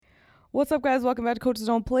What's up, guys? Welcome back to Coaches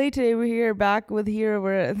Don't Play. Today we're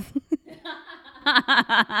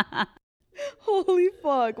Holy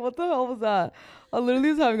fuck, what the hell was that? I literally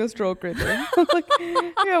was having a stroke right there. I'm like,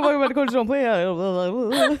 yeah, welcome back to Coaches Don't Play.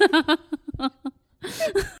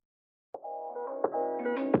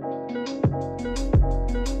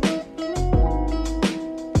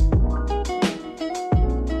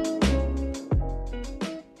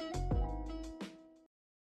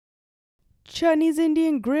 Chutney's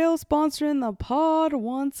Indian Grill sponsoring the pod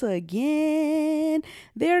once again.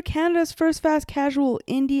 They're Canada's first fast casual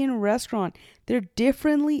Indian restaurant. They're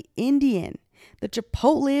differently Indian. The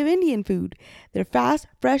Chipotle of Indian food. They're fast,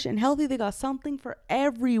 fresh, and healthy. They got something for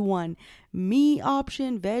everyone. Meat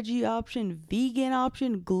option, veggie option, vegan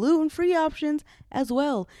option, gluten-free options as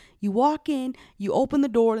well. You walk in, you open the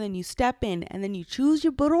door, then you step in, and then you choose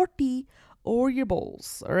your roti or your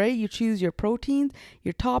bowls. All right, you choose your proteins,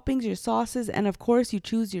 your toppings, your sauces, and of course you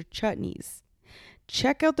choose your chutneys.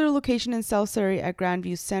 Check out their location in South Surrey at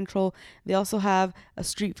Grandview Central. They also have a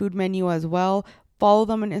street food menu as well. Follow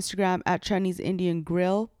them on Instagram at Chutney's Indian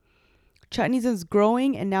Grill. Chutney's is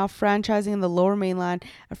growing and now franchising in the Lower Mainland.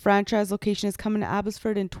 A franchise location is coming to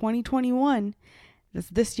Abbotsford in 2021. That's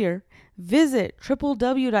this year. Visit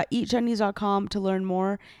www.eatchutneys.com to learn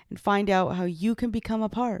more and find out how you can become a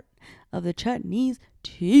part of the Chutney's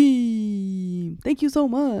team. Thank you so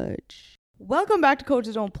much. Welcome back to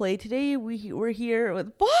Coaches Don't Play. Today we're here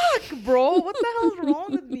with fuck, bro. What the hell is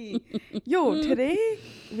wrong with me? Yo, today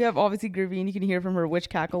we have obviously Graveen. You can hear from her witch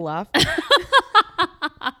cackle laugh.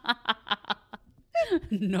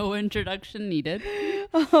 No introduction needed.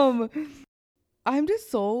 I'm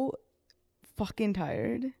just so fucking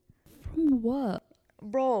tired. From what?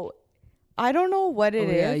 Bro, I don't know what it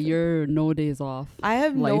is. Yeah, you're no days off. I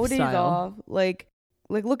have no days lifestyle. off. Like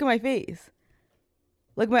look at my face.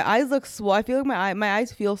 Like my eyes look I feel like my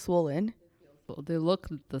eyes feel swollen. They look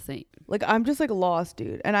the same. Like I'm just like lost,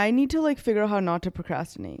 dude. And I need to like figure out how not to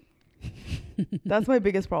procrastinate. That's my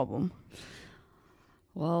biggest problem.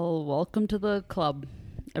 Well, welcome to the club.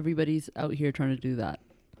 Everybody's out here trying to do that.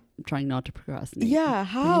 Trying not to procrastinate. Yeah,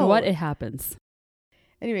 how? You know what? It happens.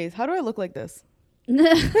 Anyways, how do I look like this?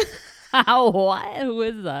 How? What? Who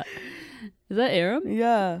is that? Is that Aram?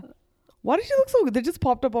 Yeah. Why does she look so good? They just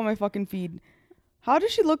popped up on my fucking feed. How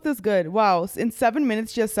does she look this good? Wow. In 7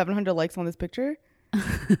 minutes, she has 700 likes on this picture.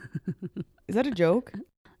 Is that a joke?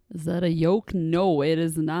 Is that a yoke? No, it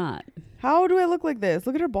is not. How do I look like this?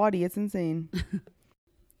 Look at her body. It's insane.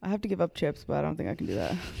 I have to give up chips, but I don't think I can do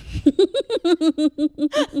that.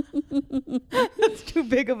 That's too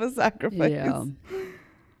big of a sacrifice. Yeah.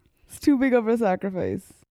 It's too big of a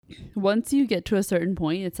sacrifice. Once you get to a certain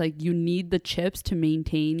point, it's like you need the chips to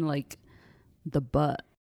maintain like the butt.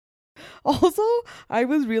 Also, I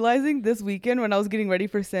was realizing this weekend when I was getting ready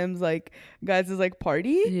for Sim's like guys' like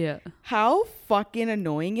party, Yeah. how fucking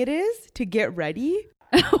annoying it is to get ready.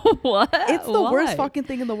 What? It's the worst fucking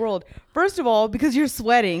thing in the world. First of all, because you're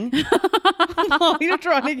sweating while you're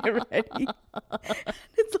trying to get ready.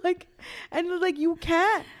 It's like, and like you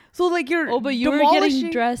can't. So like you're but you were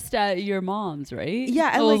getting dressed at your mom's, right?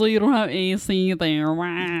 Yeah. And so you don't have AC there.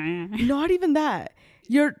 Not even that.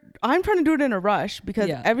 I'm trying to do it in a rush because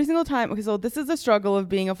every single time. Okay, so this is the struggle of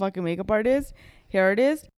being a fucking makeup artist. Here it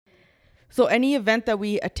is. So any event that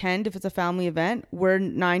we attend, if it's a family event, we're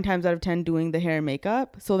 9 times out of 10 doing the hair and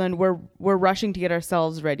makeup. So then we're rushing to get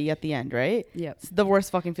ourselves ready at the end, right? Yeah. It's the worst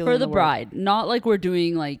fucking feeling for in the world. bride. Not like we're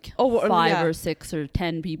doing like 5 or 6 or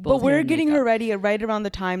 10 people. But we're getting her ready right around the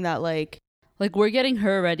time that like we're getting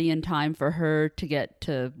her ready in time for her to get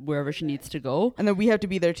to wherever she needs to go. And then we have to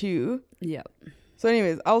be there too. Yeah. So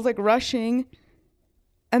anyways, I was like rushing.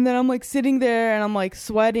 And then I'm like sitting there and I'm like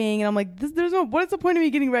sweating and I'm like, what is the point of me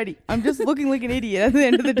getting ready? I'm just looking like an idiot at the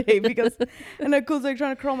end of the day and I was like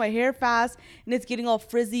trying to curl my hair fast and it's getting all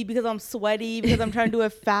frizzy because I'm sweaty because I'm trying to do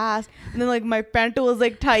it fast. And then like my panto was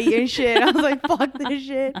like tight and shit. I was like, fuck this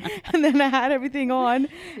shit. And then I had everything on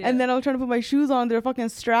and then I was trying to put my shoes on. They're fucking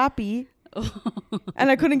strappy. And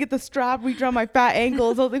I couldn't get the strap reach around my fat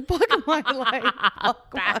ankles. I was like, fuck my life.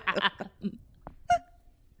 Fuck my life.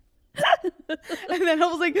 And then I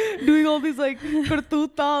was like doing all these like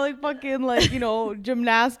cortuta, like fucking like, you know,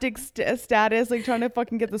 gymnastics status, like trying to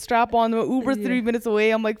fucking get the strap on. The Uber's 3 minutes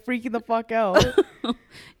away. I'm like freaking the fuck out.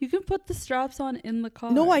 You can put the straps on in the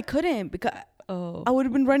car. No, I couldn't because I would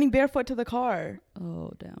have been running barefoot to the car.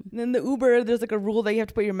 Oh, damn. And then the Uber, there's like a rule that you have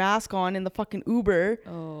to put your mask on in the fucking Uber.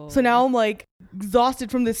 Oh. So now I'm like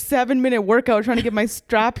exhausted from this 7-minute workout trying to get my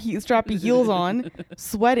strappy heels on,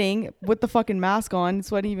 sweating with the fucking mask on,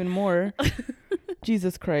 sweating even more.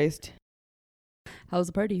 Jesus Christ. How's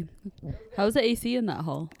the party? How's the AC in that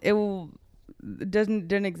hall?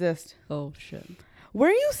 Didn't exist. Oh shit. Were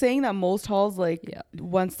you saying that most halls, like, Yeah.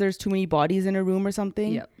 once there's too many bodies in a room or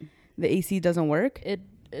something, Yep. the AC doesn't work?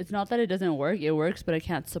 It's not that it doesn't work. It works, but it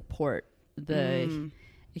can't support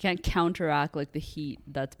it can't counteract like the heat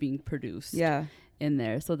that's being produced Yeah. in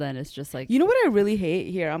there. So then it's just like, You know what I really hate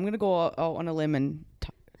here? I'm gonna go out on a limb and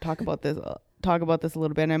talk about this. Talk about this a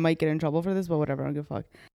little bit, and I might get in trouble for this, but whatever. I don't give a fuck.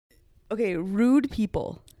 Okay, rude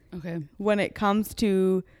people okay, when it comes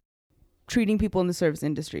to treating people in the service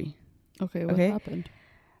industry. what Okay. happened?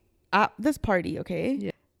 At this party, okay?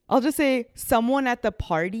 Yeah. I'll just say someone at the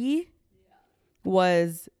party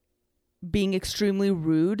was being extremely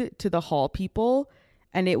rude to the hall people,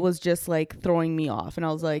 and it was just like throwing me off. And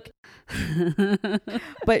I was like,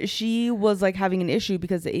 but she was like having an issue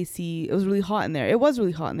because the AC, it was really hot in there. It was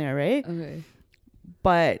really hot in there, right? Okay.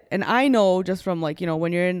 But, and I know just from like, you know,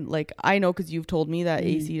 when you're in, like, I know because you've told me that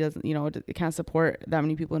AC doesn't, you know, it can't support that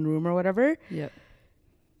many people in a room or whatever. Yeah.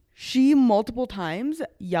 She multiple times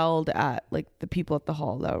yelled at like the people at the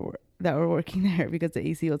hall that were working there because the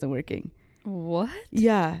AC wasn't working. What?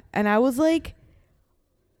 Yeah. And I was like,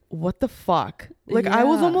 what the fuck? Like, I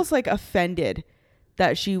was Yeah. almost like offended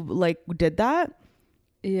that she like did that.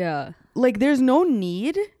 Yeah. Like, there's no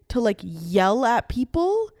need to like yell at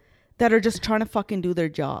people that are just trying to fucking do their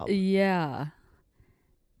job. Yeah.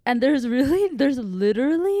 And there's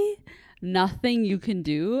literally nothing you can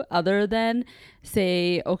do other than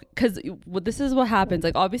say, okay, because this is what happens.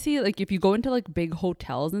 Like, obviously, like if you go into like big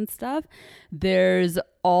hotels and stuff, there's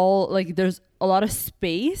a lot of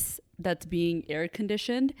space that's being air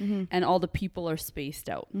conditioned, and all the people are spaced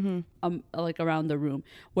out like around the room,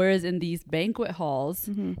 whereas in these banquet halls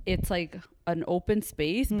it's like an open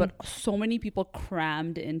space, but so many people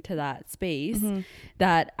crammed into that space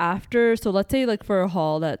that after, so let's say like for a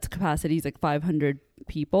hall that's capacity is like 500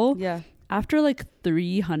 people, Yeah. after like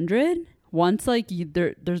 300, once like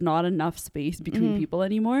there's not enough space between people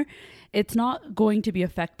anymore, it's not going to be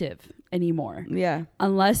effective anymore Yeah.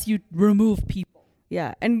 unless you remove people.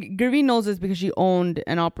 Yeah. And Gurvi knows this because she owned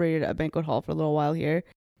and operated a banquet hall for a little while here.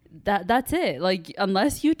 That's it. Like,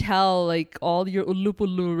 unless you tell like all your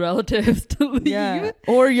ulupulu relatives to leave. Yeah.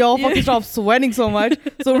 Or y'all fucking stop sweating so much.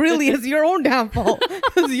 So really it's your own damn fault.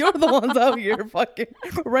 Because you're the ones out here fucking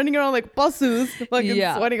running around like buses, fucking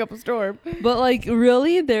sweating up a storm. But like,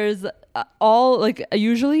 really, there's all like,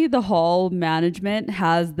 usually the hall management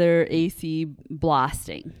has their AC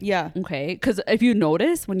blasting. Yeah. Okay. Because if you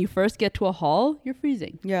notice, when you first get to a hall, you're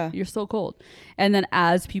freezing. Yeah. You're so cold. And then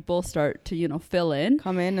as people start to, you know, fill in,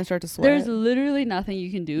 Come in and start to sweat. there's literally nothing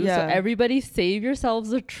you can do. Yeah. So everybody save yourselves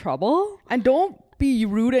the trouble. And don't be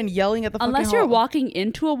rude and yelling at the fucking Unless you're hall. walking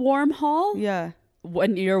into a warm hall, Yeah.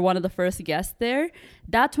 when you're one of the first guests there,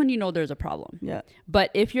 that's when you know there's a problem. Yeah.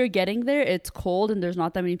 But if you're getting there, it's cold and there's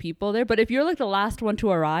not that many people there. But if you're like the last one to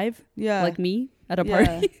arrive, Yeah. like me at a Yeah.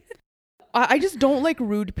 party, I just don't like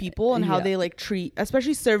rude people and how Yeah. they like treat,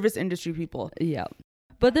 especially service industry people. yeah.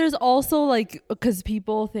 But there's also like, because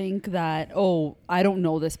people think that, oh, I don't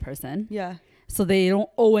know this person, Yeah. so they don't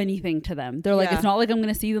owe anything to them. They're like, Yeah. it's not like I'm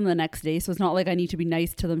going to see them the next day, so it's not like I need to be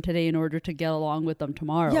nice to them today in order to get along with them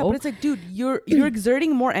tomorrow. Yeah, but it's like, dude, you're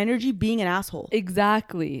exerting more energy being an asshole.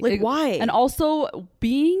 Exactly. Like, why? And also,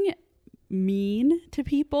 being mean to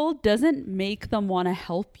people doesn't make them want to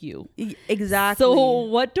help you. Exactly. So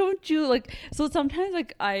what don't you like? So sometimes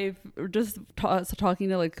like I've just talking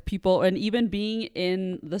to like people, and even being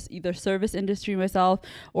in this either service industry myself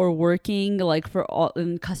or working like for all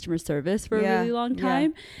in customer service for a really long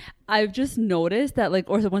time, I've just noticed that like,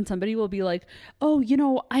 or when somebody will be like, oh, you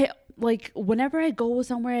know, I like whenever I go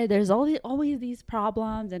somewhere, there's always these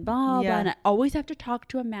problems and blah blah, and I always have to talk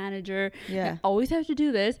to a manager. Yeah. I always have to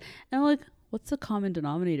do this, and I'm like, what's the common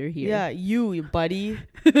denominator here? Yeah, you buddy.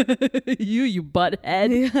 you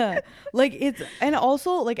butthead. Yeah. Like it's, and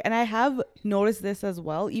also like, and I have noticed this as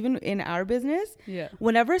well, even in our business. Yeah.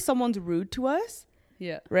 Whenever someone's rude to us,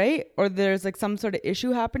 Yeah. right? Or there's like some sort of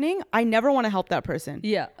issue happening, I never want to help that person.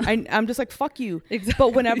 Yeah. I'm just like, fuck you. Exactly.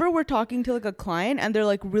 But whenever we're talking to like a client and they're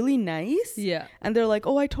like really nice. Yeah. And they're like,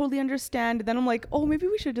 oh, I totally understand. Then I'm like, oh, maybe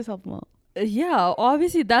we should just help them out. Yeah.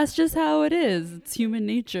 Obviously, that's just how it is. It's human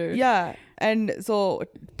nature. Yeah. And so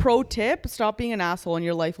pro tip, stop being an asshole and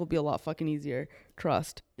your life will be a lot fucking easier.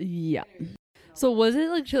 Trust. Yeah. So was it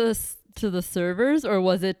like to the servers, or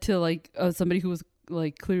was it to like somebody who was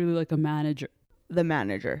like clearly like a manager? The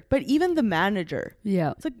manager. But even the manager.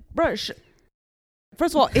 Yeah. It's like, bruh,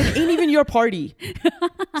 first of all, it ain't even your party.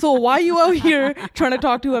 So why you out here trying to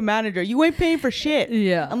talk to a manager? You ain't paying for shit.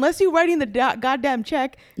 Yeah. Unless you're writing the goddamn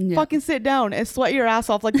check, Yeah. fucking sit down and sweat your ass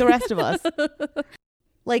off like the rest of us.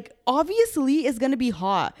 Like, obviously, it's going to be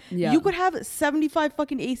hot. Yeah. You could have 75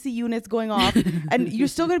 fucking AC units going off and you're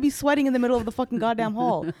still going to be sweating in the middle of the fucking goddamn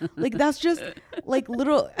hall. Like, that's just, like,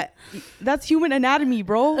 that's human anatomy,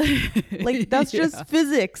 bro. Like, that's just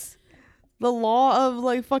physics. The law of,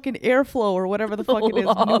 like, fucking airflow or whatever the fuck it is.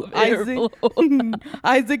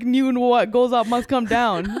 Isaac Newton, what goes up must come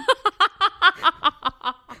down.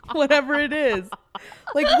 Whatever it is.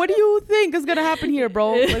 Like, what do you think is gonna happen here,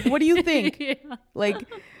 bro? Like, what do you think? Yeah. Like,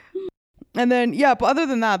 and then but other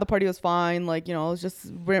than that, the party was fine. Like, you know, it was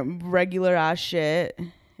just regular ass shit.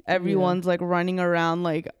 Everyone's like running around,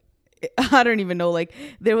 like, I don't even know. Like,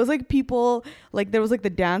 there was like people, like there was like the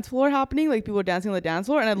dance floor happening, like people were dancing on the dance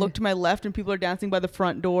floor, and I looked to my left and people are dancing by the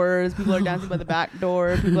front doors, people are dancing by the back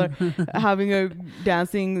door, people are having a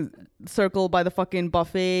dancing circle by the fucking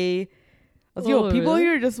buffet. People really?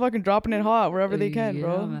 here are just fucking dropping it hot wherever they can,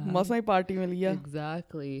 bro. Man. Must night party mein liya.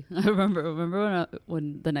 Exactly. I remember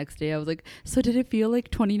when the next day I was like, so did it feel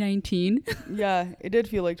like 2019? Yeah, it did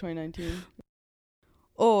feel like 2019.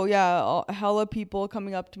 Oh yeah, hella people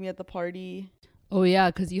coming up to me at the party. Oh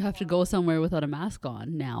yeah, because you have to go somewhere without a mask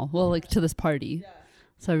on now. Well, like to this party. Yeah.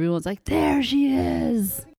 So everyone's like, there she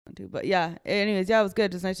is. But yeah, anyways, yeah, it was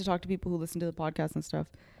good. It's nice to talk to people who listen to the podcast and stuff.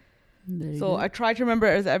 So I tried to remember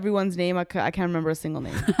everyone's name. I can't remember a single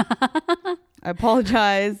name. I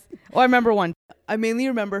apologize. Oh, I remember one. I mainly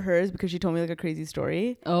remember hers because she told me like a crazy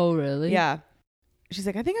story. Oh, really? Yeah. She's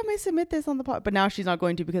like, I think I might submit this on the pod. But now she's not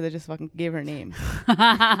going to because I just fucking gave her name.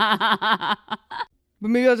 But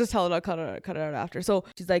maybe I'll just tell her. I'll cut it out after. So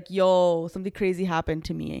she's like, yo, something crazy happened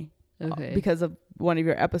to me because of one of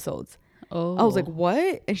your episodes. Oh. I was like,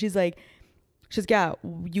 what? And she's like, yeah,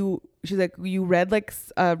 you read like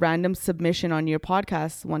a random submission on your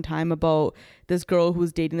podcast one time about this girl who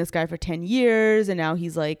was dating this guy for 10 years. And now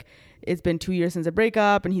he's like, it's been 2 years since a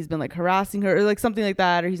breakup and he's been like harassing her or like something like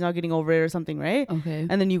that, or he's not getting over it or something, right? Okay.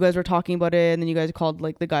 And then you guys were talking about it and then you guys called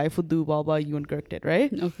like the guy Fudu, blah, blah, you and Girk did,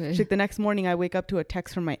 right? Okay. She's like, the next morning I wake up to a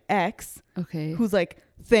text from my ex. Okay. Who's like,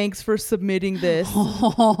 thanks for submitting this.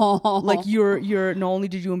 Like you're not only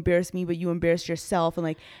did you embarrass me, but you embarrassed yourself. And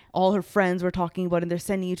like all her friends were talking about it and they're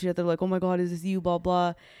sending each other like, oh my God, is this you? Blah, blah.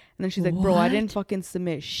 And then she's like, bro, I didn't fucking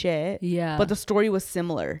submit shit. Yeah. But the story was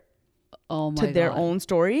similar to their own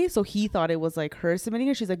story. So he thought it was like her submitting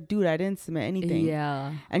it. She's like, dude, I didn't submit anything.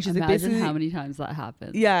 Yeah. And she's Imagine like, basically how many times that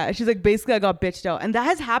happens. Yeah. And she's like, basically I got bitched out. And that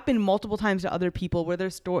has happened multiple times to other people where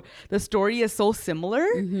the story is so similar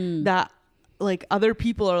that like other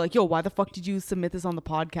people are like, yo, why the fuck did you submit this on the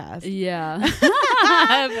podcast? Yeah. And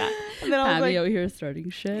then I was like, out here starting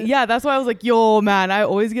shit. Yeah, that's why I was like, yo, man, I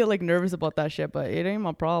always get like nervous about that shit, but it ain't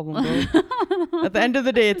my problem, bro. At the end of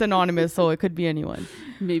the day, it's anonymous, so it could be anyone.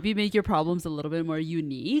 Maybe make your problems a little bit more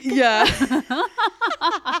unique. Yeah.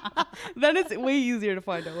 Then it's way easier to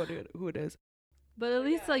find out who it is. But at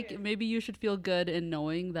least like maybe you should feel good in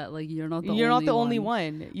knowing that like you're not the only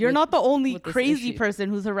one. You're not the only crazy person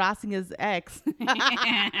who's harassing his ex.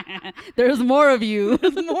 There's more of you.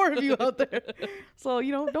 There's more of you out there. So,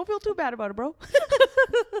 you know, don't feel too bad about it, bro.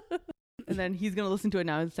 And then he's going to listen to it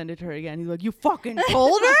now and send it to her again. He's like, you fucking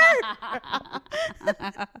told her?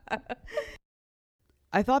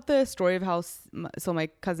 I thought the story of how, so my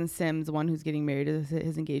cousin Sim's the one who's getting married at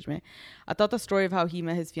his engagement. I thought the story of how he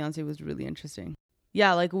met his fiance was really interesting.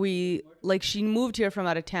 Yeah, she moved here from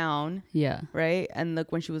out of town. Yeah. Right? And like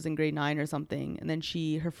when she was in grade 9 or something. And then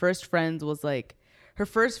her first friends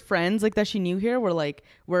that she knew here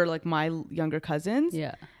were my younger cousins.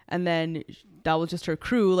 Yeah. And then that was just her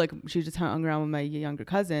crew. Like she just hung around with my younger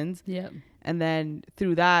cousins. Yeah. And then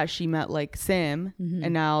through that, she met like Sim,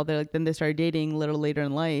 and now then they started dating a little later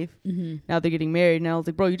in life. Mm-hmm. Now they're getting married. And I was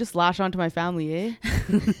like, bro, you just latched onto my family, eh?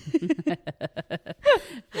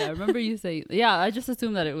 Yeah, I remember you saying. Yeah, I just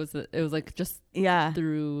assumed that it was like just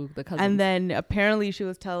through the cousins. And then apparently she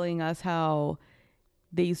was telling us how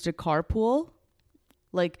they used to carpool.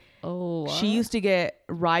 Like, she used to get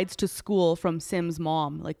rides to school from Sim's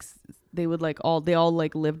mom. Like, they would they all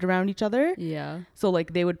lived around each other. Yeah. So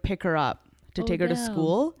like they would pick her up to take her to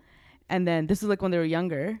school. And then this is like when they were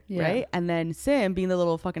younger, right? And then Sim, being the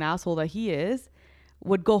little fucking asshole that he is,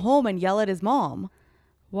 would go home and yell at his mom.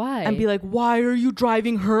 Why? And be like, why are you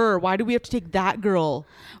driving her? Why do we have to take that girl?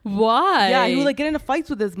 Why? Yeah, he would like get into fights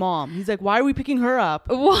with his mom. He's like, why are we picking her up?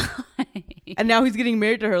 Why? And now he's getting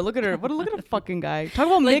married to her. Look at her. Look at a fucking guy. Talk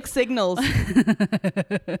about mixed signals.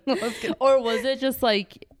 Or was it just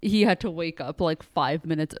like he had to wake up like 5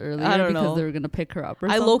 minutes earlier because they were gonna pick her up or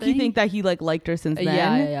something? I low-key think that he liked her since then.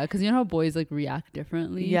 Yeah. Because you know how boys react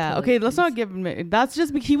differently. Yeah. Okay. Let's not give him. That's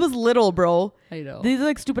just he was little, bro. I know. These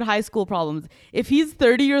are stupid high school problems. If he's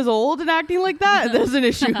 30 30 years old and acting like that, there's an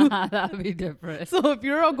issue. That'd be different. So if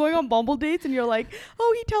you're going on Bumble dates and you're like,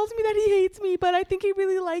 oh, he tells me that he hates me, but I think he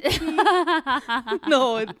really likes me.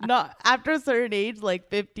 No, it's not. After a certain age, like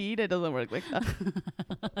 15, it doesn't work like that.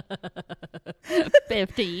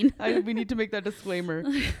 15. We need to make that disclaimer.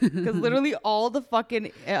 Because literally all the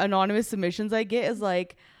fucking anonymous submissions I get is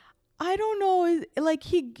like, I don't know, like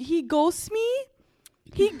he ghosts me.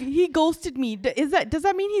 He ghosted me. Does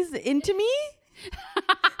that mean he's into me?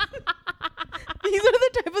 These are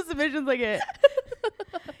the type of submissions I get.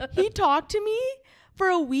 He talked to me for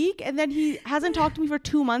a week and then he hasn't talked to me for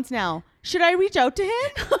 2 months now. Should I reach out to him?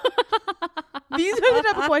 These are the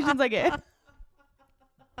type of questions I get.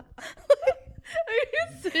 Are you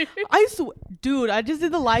serious? Dude, I just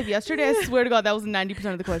did the live yesterday. I swear to God, that was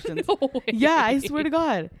 90% of the questions. No way. Yeah, I swear to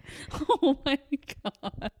God. Oh my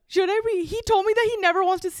God. Should I he told me that he never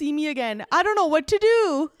wants to see me again. I don't know what to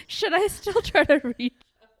do. Should I still try to reach?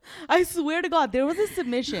 I swear to God, there was a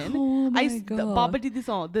submission. Oh my God. Baba did this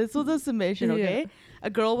all. This was a submission, okay? Yeah. A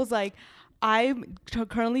girl was like, I'm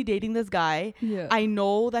currently dating this guy. Yeah. I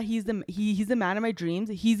know that he's the man of my dreams.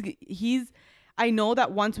 I know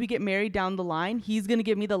that once we get married down the line, he's going to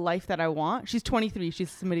give me the life that I want. She's 23. She's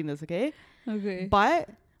submitting this, okay? Okay. But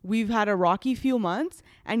we've had a rocky few months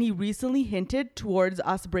and he recently hinted towards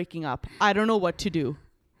us breaking up. I don't know what to do.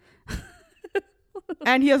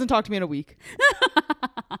 And he hasn't talked to me in a week.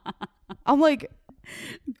 I'm like,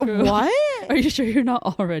 Girl, what? Are you sure you're not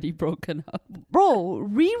already broken up? Bro,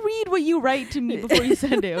 reread what you write to me before you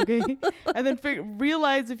send it, okay? And then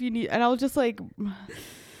realize if you need. And I was just like,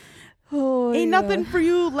 Oh, ain't nothing for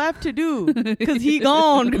you left to do because he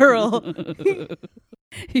gone, girl.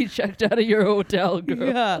 He checked out of your hotel, girl.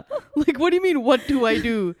 Yeah. Like, what do you mean, what do I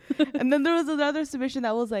do? And then there was another submission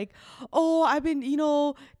that was like, oh, I've been,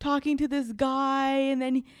 talking to this guy. And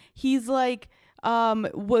then he's like, he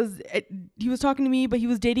was talking to me, but he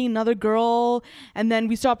was dating another girl. And then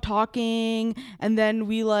we stopped talking. And then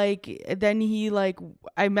I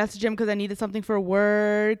messaged him because I needed something for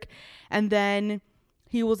work. And then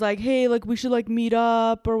he was like, hey, like we should like meet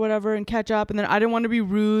up or whatever and catch up. And then I didn't want to be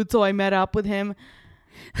rude. So I met up with him.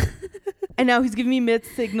 And now he's giving me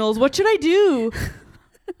mixed signals. What should I do?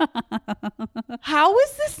 How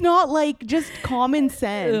is this not like just common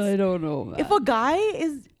sense? I don't know, man. If a guy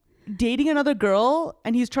is dating another girl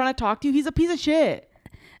and he's trying to talk to you, he's a piece of shit.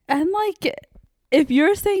 And like, if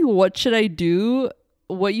you're saying, what should I do?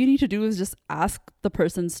 What you need to do is just ask the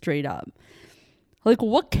person straight up. Like,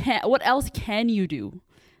 what else can you do?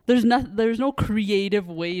 There's no creative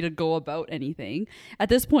way to go about anything. At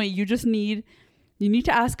this point, you need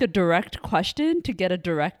to ask a direct question to get a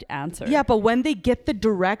direct answer. Yeah, but when they get the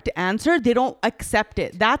direct answer, they don't accept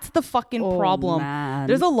it. That's the fucking problem. Man.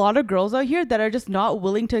 There's a lot of girls out here that are just not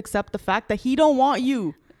willing to accept the fact that he don't want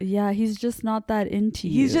you. Yeah, he's just not that into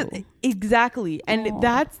you. He's just exactly. And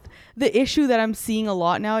that's the issue that I'm seeing a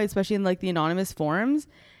lot now, especially in like the anonymous forums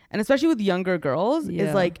and especially with younger girls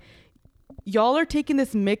is like, y'all are taking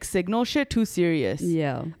this mixed signal shit too serious.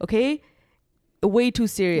 Yeah. Okay? Way too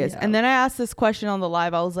serious. Yeah. And then I asked this question on the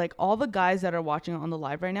live. I was like, all the guys that are watching on the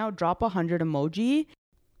live right now, drop 100 emoji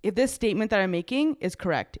if this statement that I'm making is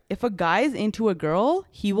correct. If a guy's into a girl,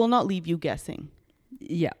 he will not leave you guessing.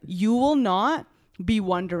 Yeah. You will not be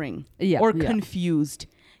wondering or confused.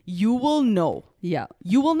 You will know. Yeah.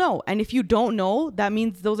 You will know. And if you don't know, that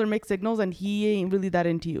means those are mixed signals and he ain't really that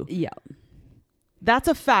into you. Yeah. That's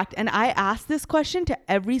a fact. And I asked this question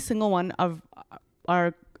to every single one of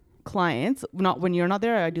our clients. Not when you're not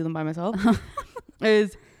there, I do them by myself.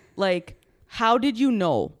 Is like, how did you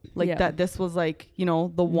know that this was like, the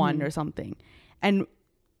one or something? And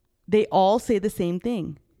they all say the same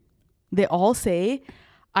thing. They all say,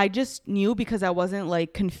 I just knew because I wasn't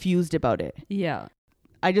like confused about it. Yeah.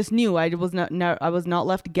 I just knew. I was not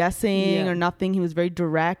left guessing or nothing. He was very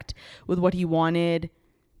direct with what he wanted.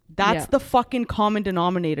 That's the fucking common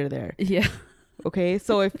denominator there. Yeah. Okay,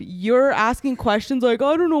 so if you're asking questions like,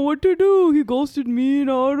 I don't know what to do, he ghosted me, and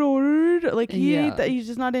I don't know, like he's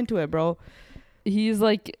just not into it, bro. He's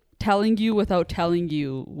like telling you without telling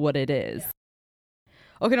you what it is.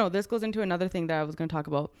 Okay, no, this goes into another thing that I was going to talk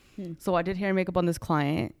about. So I did hair and makeup on this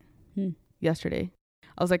client yesterday.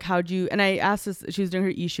 I was like, and I asked this, she was doing her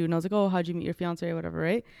e-shoot, and I was like, oh, how'd you meet your fiance or whatever,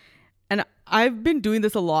 right? And I've been doing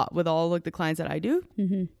this a lot with all like the clients that I do.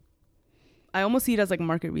 Mm-hmm. I almost see it as like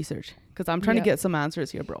market research because I'm trying to get some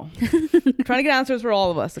answers here, bro. Trying to get answers for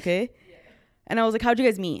all of us, okay? And I was like, how'd you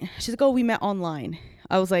guys meet? She's like, oh, we met online.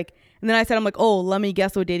 I was like, and then I said, I'm like, oh, let me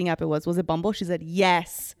guess what dating app it was. Was it Bumble? She said,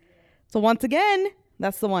 yes. So once again,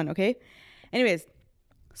 that's the one, okay? Anyways,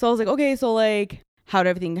 so I was like, okay, so like, how did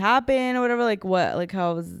everything happen or whatever, like what, like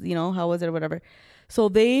how was, you know, how was it or whatever. So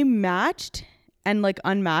they matched and like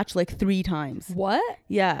unmatched like 3 times. What?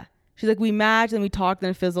 Yeah. She's like, we matched and we talked and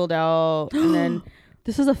it fizzled out. And then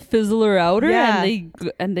this is a fizzler outer. Yeah.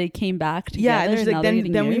 And they came back together. yeah, and then she's now like, they're then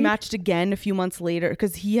getting we married? matched again a few months later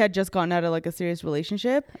because he had just gotten out of like a serious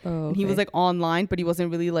relationship. Oh, And he was okay. like online, but he wasn't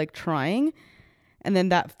really like trying. And then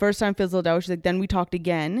that first time fizzled out. She's like, then we talked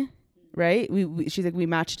again, right? She's like, we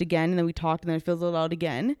matched again, and then we talked, and then it fizzled out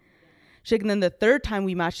again. She's like, and then the third time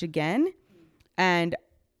we matched again, and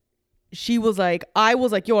she was like, I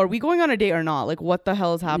was like, yo, are we going on a date or not? Like, what the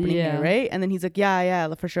hell is happening Yeah. here, right? And then he's like,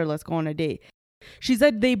 yeah, for sure, let's go on a date. She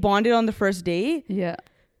said they bonded on the first date. Yeah.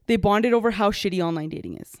 They bonded over how shitty online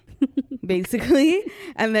dating is, basically.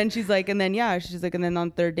 And then she's like, and then on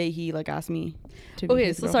the third day he like asked me to be Okay,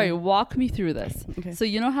 his so sorry, girlfriend. walk me through this. Okay. So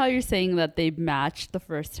you know how you're saying that they matched the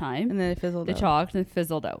first time? And then it fizzled They out. talked and it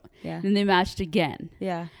fizzled out. Yeah. Then they matched again.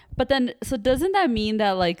 Yeah. But then, so doesn't that mean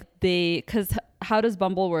that like because how does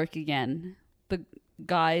Bumble work again? The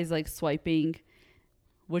guy's like swiping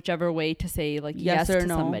whichever way to say like yes, or to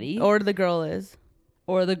no. somebody, Or the girl is.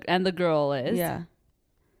 or the girl is. Yeah.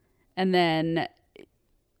 And then,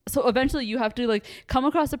 so eventually you have to like come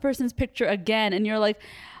across a person's picture again, and you're like,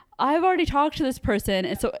 I've already talked to this person,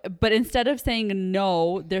 and so, but instead of saying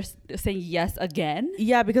no, they're saying yes again.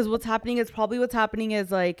 Yeah, because what's happening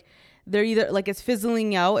is like they're either like it's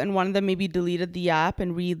fizzling out and one of them maybe deleted the app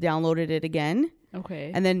and re-downloaded it again.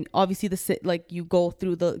 Okay. And then obviously like you go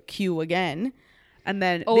through the queue again. And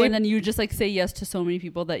then and then you just like say yes to so many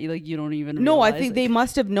people that you don't even no, I realize, think like, they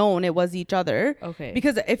must have known it was each other. Okay.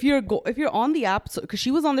 Because if you're on the app, because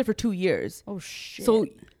she was on there for 2 years. Oh shit. So,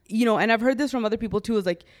 you know, and I've heard this from other people too, is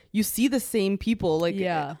like you see the same people like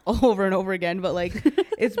Yeah. over and over again, but like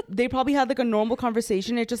they probably had like a normal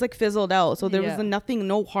conversation. It just like fizzled out. So there was Yeah. nothing,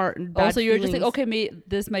 no heart and Oh, bad so you're just like, feelings. okay,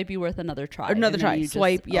 this might be worth another try. Another And then try, you just-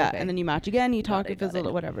 swipe, yeah. okay. And then you match again, you talk, it, it got fizzled it.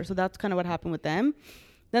 out, whatever. So that's kind of what happened with them.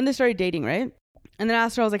 Then they started dating, right? And then I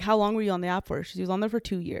asked her, I was like, how long were you on the app for? She was on there for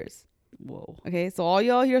 2 years. Whoa. Okay, so all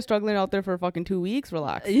y'all here struggling out there for fucking 2 weeks,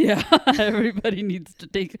 relax. Yeah. Everybody needs to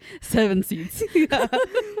take 7 seats. Yeah.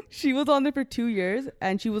 She was on there for 2 years,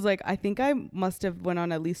 and she was like, I think I must have went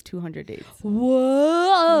on at least 200 dates.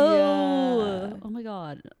 Whoa. Yeah. Oh my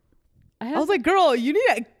God. I was like, girl, you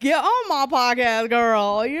need to get on my podcast,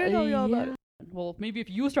 girl. You know all that. yeah. Well, maybe if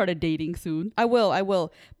you started dating soon. I will.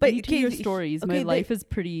 But But need to hear stories. My life is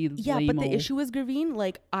pretty yeah, but the lame-o. issue is, Graveen,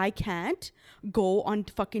 like, I can't go on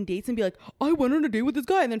fucking dates and be like, I went on a date with this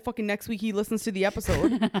guy, and then fucking next week he listens to the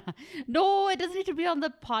episode. No, it doesn't need to be on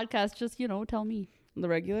the podcast. Just, tell me. The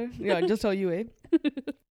regular? Yeah, just tell you, eh?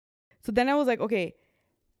 So then I was like, okay,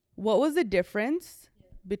 what was the difference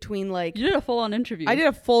between like... You did a full-on interview. I did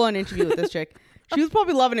a full-on interview with this chick. She was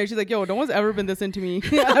probably loving it. She's like, yo, no one's ever been this into me.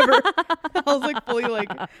 Ever. I was like fully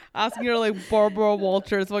like asking her like Barbara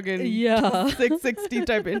Walters fucking Yeah. 660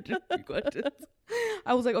 type interview questions.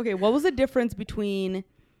 I was like, okay, what was the difference between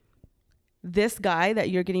this guy that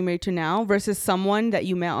you're getting married to now versus someone that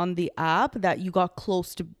you met on the app that you got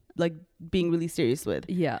close to like being really serious with?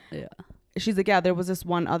 Yeah. She's like, yeah, there was this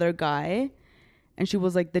one other guy. And she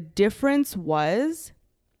was like, the difference was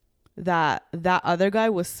that other guy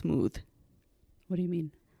was smooth. What do you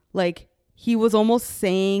mean? Like he was almost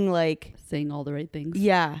saying like, Saying all the right things.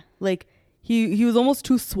 yeah, like he was almost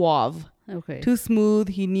too suave, Okay. too smooth.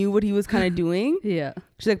 He knew what he was kind of doing. Yeah.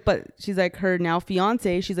 She's like her now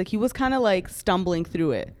fiance. She's like, he was kind of like stumbling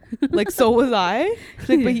through it. Like, so was I. She's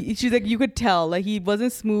like, but she's like, you could tell like he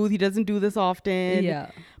wasn't smooth. He doesn't do this often. Yeah.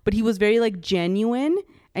 But he was very like genuine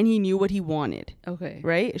and he knew what he wanted. Okay.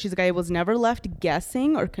 Right. She's like, I was never left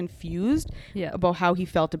guessing or confused Yeah. about how he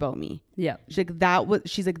felt about me. Yeah.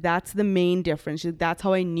 She's like, that's the main difference. She's like, that's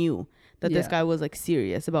how I knew that this Yeah. guy was like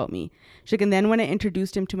serious about me. She's like, and then when I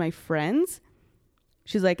introduced him to my friends,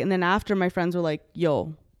 she's like, and then after my friends were like,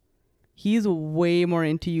 yo, he's way more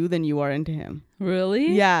into you than you are into him.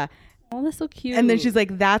 Really? Yeah. Oh, that's so cute. And then she's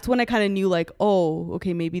like, that's when I kind of knew like, oh,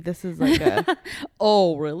 okay, maybe this is like a,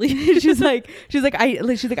 oh, really? she's like,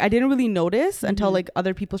 I didn't really notice until like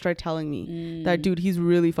other people started telling me that, dude, he's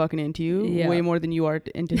really fucking into you Yeah. way more than you are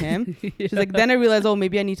into him. Yeah. She's like, then I realized, oh,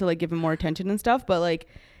 maybe I need to like give him more attention and stuff. But like,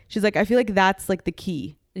 she's like, I feel like that's like the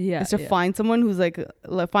key Yeah. is to yeah. find someone who's like,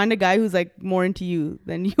 find a guy who's like more into you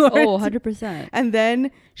than you are. Oh, into- 100%. And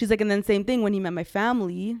then she's like, and then same thing when he met my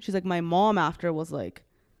family. She's like, my mom after was like,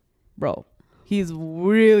 bro, he's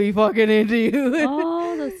really fucking into you.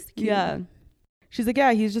 Oh, that's cute. Yeah. she's like,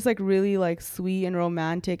 yeah, he's just like really like sweet and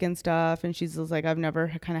romantic and stuff. And she's just like, I've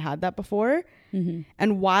never kind of had that before. Mm-hmm.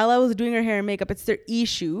 And while I was doing her hair and makeup, it's their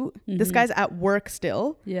shoot. This guy's at work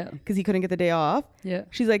still. Yeah. Because he couldn't get the day off. Yeah.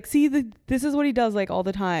 She's like, see, this is what he does like all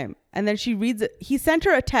the time. And then she reads it. He sent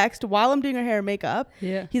her a text while I'm doing her hair and makeup.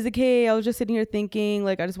 Yeah. He's like, hey, I was just sitting here thinking,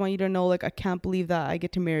 like, I just want you to know, like, I can't believe that I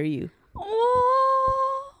get to marry you.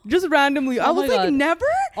 Oh. Just randomly. I was like, God. never?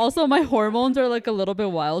 Also, my hormones are like a little bit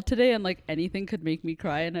wild today, and like anything could make me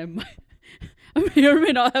cry, and I may or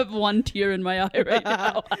may not have one tear in my eye right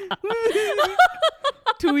now.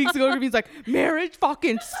 2 weeks ago, he's like, marriage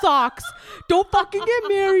fucking sucks. Don't fucking get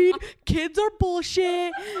married. Kids are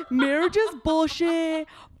bullshit. Marriage is bullshit.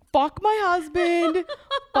 Fuck my husband.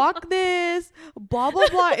 Fuck this. Blah, blah,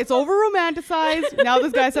 blah. It's over romanticized. Now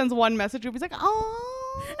this guy sends one message. He's like,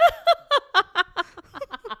 oh.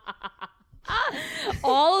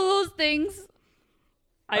 All of those things,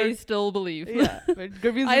 I still believe. Yeah.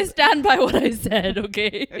 I stand by what I said,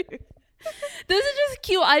 okay? This is just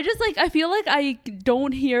cute. I feel like I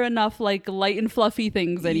don't hear enough like light and fluffy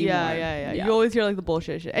things anymore. Yeah. You always hear like the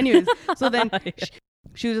bullshit shit. Anyways, so then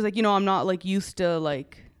she was just like, I'm not like used to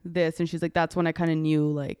like this. And she's like, that's when I kind of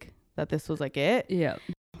knew like that this was like it. Yeah.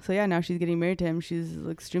 So yeah, now she's getting married to him. She's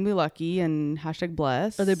extremely lucky and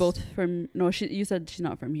 #blessed. Are they both from? No, you said she's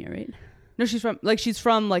not from here, right? No, she's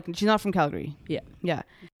not from Calgary. Yeah. Yeah.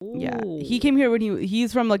 Ooh. Yeah. He came here when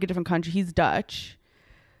he's from like a different country. He's Dutch.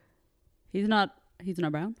 He's not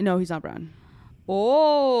brown? No, he's not brown.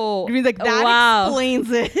 Oh. I mean, like that explains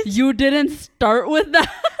it. You didn't start with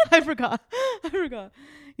that? I forgot.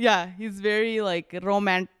 Yeah, he's very like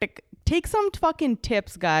romantic. Take some fucking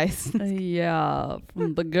tips, guys. Yeah,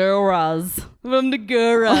 from the girls. This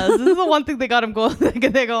is the one thing they got him going.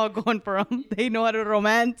 They got going for him. They know how to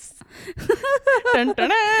romance. Dun, dun,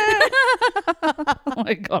 dun. Oh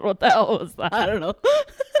my god, what the hell was that? I don't know.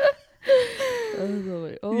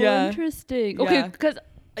 Oh, yeah. Interesting. Okay, because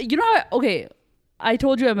you know how, I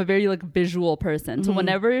told you I'm a very like visual person. So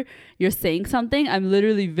whenever you're saying something, I'm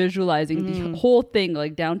literally visualizing the whole thing,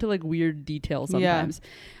 like down to like weird details sometimes. Yeah.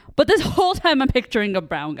 But this whole time I'm picturing a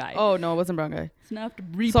brown guy. Oh no, it wasn't brown guy. So now I have to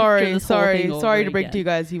re-picture this whole thing sorry to break again. to you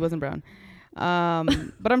guys, he wasn't brown.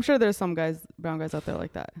 But I'm sure there's some brown guys out there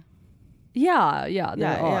like that. Yeah, there are.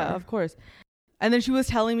 Yeah, of course. And then she was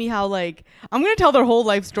telling me how like, I'm going to tell their whole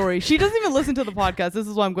life story. She doesn't even listen to the podcast. This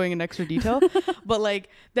is why I'm going in extra detail. But like,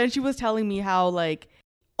 then she was telling me how like,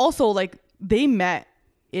 also like they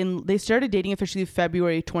started dating officially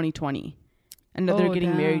February 2020. And they're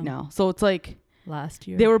getting married now. So it's like last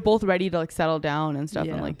year. They were both ready to like settle down and stuff.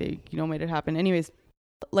 And like they, made it happen. Anyways,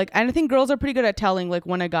 like, and I think girls are pretty good at telling like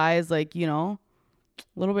when a guy is like, a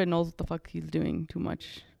little bit knows what the fuck he's doing too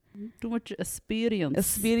much. Too much experience.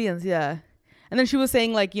 Experience, yeah. And then she was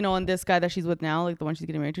saying like, and this guy that she's with now, like the one she's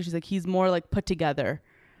getting married to, she's like, he's more like put together.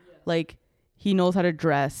 Yeah. Like he knows how to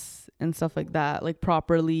dress and stuff like that, like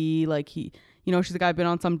properly. Like he, she's like, I've been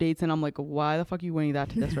on some dates and I'm like, why the fuck are you wearing that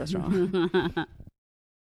to this restaurant?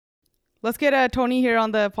 Let's get Tony here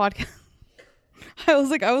on the podcast. I was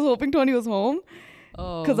hoping Tony was home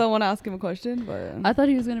because I want to ask him a question. But I thought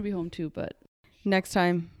he was going to be home too, but next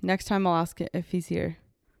time I'll ask it if he's here.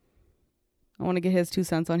 I want to get his 2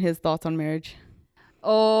 cents on his thoughts on marriage.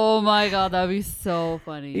 Oh my God, that'd be so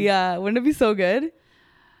funny. Yeah, wouldn't it be so good?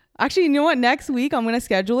 Actually, you know what? Next week, I'm going to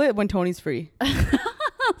schedule it when Tony's free.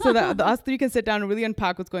 So that us three can sit down and really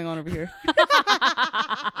unpack what's going on over here.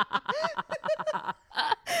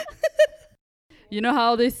 You know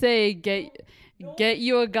how they say, get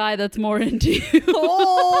you a guy that's more into you.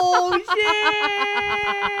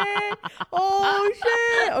 Oh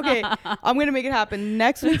shit. Okay, I'm gonna make it happen.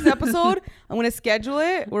 Next week's episode, I'm gonna schedule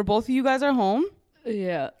it where both of you guys are home.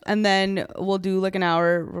 Yeah. And then we'll do like an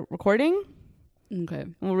hour recording. Okay.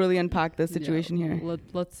 We'll really unpack the situation here.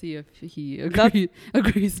 Let's see if he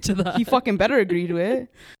agrees to that. He fucking better agree to it.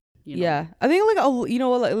 Yeah. I think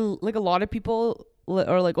like a lot of people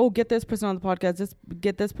are like, oh, get this person on the podcast, just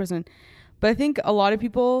get this person. But I think a lot of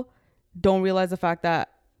people don't realize the fact that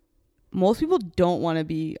most people don't want to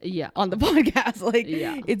be on the podcast. Like,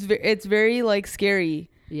 it's very like scary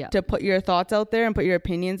to put your thoughts out there and put your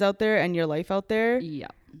opinions out there and your life out there. Yeah.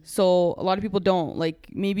 So a lot of people don't. Like,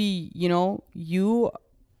 maybe, you,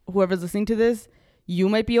 whoever's listening to this, you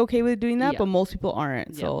might be okay with doing that, but most people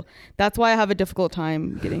aren't. So that's why I have a difficult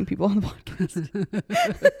time getting people on the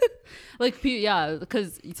podcast. Like,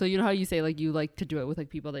 because so you know how you say like you like to do it with like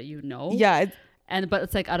people that you know. Yeah. But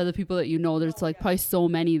it's like out of the people that you know, there's like probably so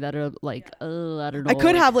many that are like, I don't know. I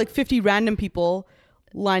could have like 50 random people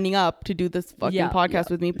lining up to do this fucking podcast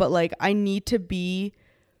with me, but like I need to be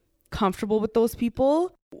comfortable with those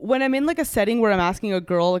people when I'm in like a setting where I'm asking a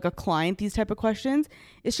girl, like a client, these type of questions,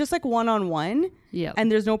 it's just like one-on-one. Yeah.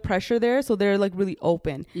 And there's no pressure there. So they're like really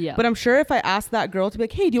open. Yeah. But I'm sure if I ask that girl to be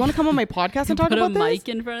like, hey, do you want to come on my podcast and talk Put about a this? mic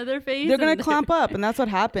in front of their face. They're going to clamp up. And that's what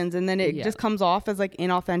happens. And then it Yeah. just comes off as like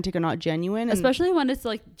inauthentic or not genuine. And especially when it's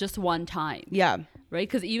like just one time. yeah. Right?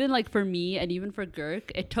 Because even like for me and even for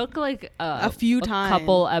Girk, it took like a few times,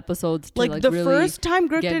 couple episodes to like the really first time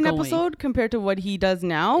Girk get did an going. episode compared to what he does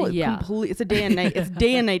now. Yeah. It's a day and night. It's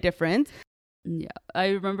day and night difference. Yeah.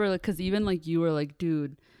 I remember like, because even like you were like,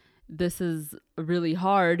 dude, this is really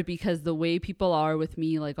hard because the way people are with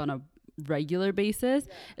me like on a regular basis,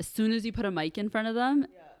 as soon as you put a mic in front of them,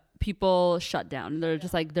 people shut down. They're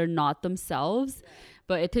just like, they're not themselves.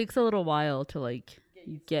 But it takes a little while to like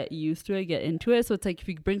get used to it, get into it. So it's like if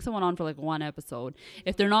you bring someone on for like one episode,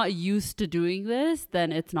 if they're not used to doing this,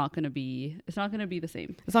 then it's not gonna be the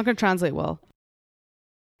same. It's not going to translate well.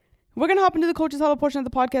 We're going to hop into the Coach's Huddle portion of the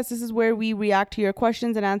podcast. This is where we react to your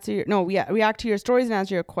questions and react to your stories and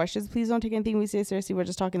answer your questions. Please don't take anything we say seriously. We're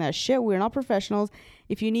just talking that shit. We're not professionals.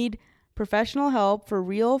 If you need professional help for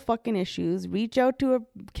real fucking issues, reach out to a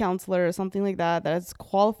counselor or something like that is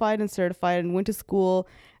qualified and certified and went to school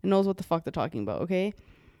and knows what the fuck they're talking about, okay?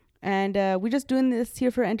 And we're just doing this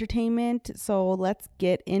here for entertainment, so let's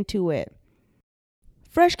get into it.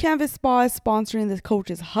 Fresh Canvas Spa is sponsoring the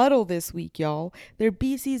Coach's Huddle this week, y'all. They're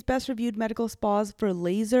BC's best reviewed medical spas for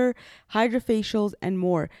laser, hydrofacials, and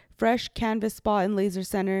more. Fresh Canvas Spa and Laser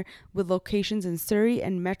Center with locations in Surrey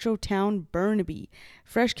and Metrotown, Burnaby.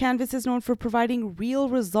 Fresh Canvas is known for providing real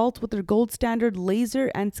results with their gold standard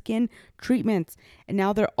laser and skin treatments. And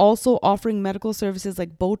now they're also offering medical services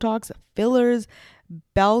like Botox, fillers,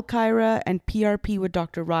 Belkyra, and PRP with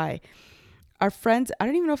Dr. Rai. Our friends, I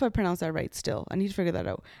don't even know if I pronounced that right still. I need to figure that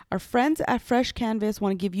out. Our friends at Fresh Canvas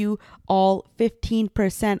want to give you all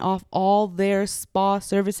 15% off all their spa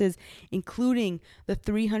services, including the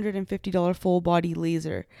 $350 full body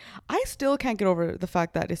laser. I still can't get over the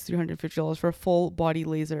fact that it's $350 for a full body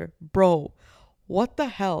laser. Bro, what the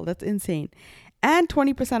hell? That's insane. And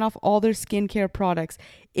 20% off all their skincare products.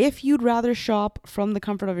 If you'd rather shop from the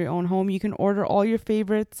comfort of your own home, you can order all your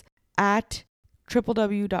favorites at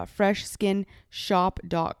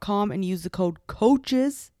www.freshskinshop.com and use the code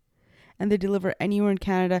COACHES, and they deliver anywhere in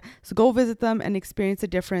Canada. So go visit them and experience the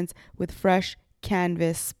difference with Fresh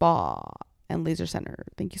Canvas Spa and Laser Center.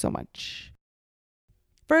 Thank you so much.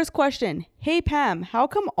 First question. Hey Pam, how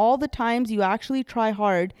come all the times you actually try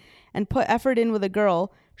hard and put effort in with a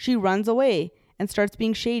girl, she runs away and starts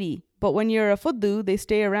being shady, but when you're a fuddu, they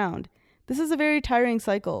stay around? This is a very tiring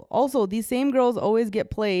cycle. Also, these same girls always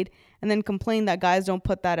get played and then complain that guys don't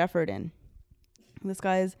put that effort in. This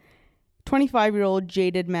guy's 25-year-old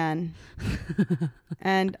jaded man.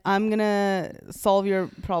 And I'm going to solve your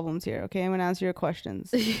problems here, okay? I'm going to answer your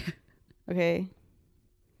questions. Okay?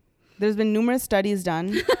 There's been numerous studies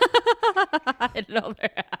done. I know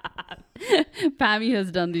there Pammy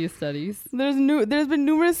has done these studies. There's been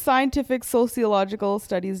numerous scientific sociological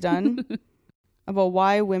studies done about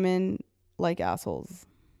why women like assholes.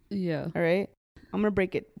 Yeah. All right? I'm going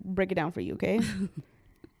to break it down for you, okay?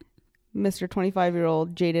 Mr.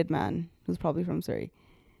 25-year-old jaded man who's probably from Surrey.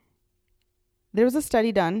 There was a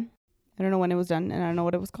study done. I don't know when it was done, and I don't know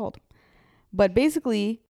what it was called. But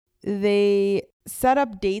basically, they set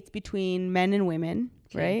up dates between men and women,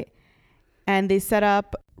 right? And they set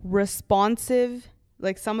up responsive,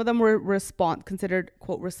 like some of them were considered,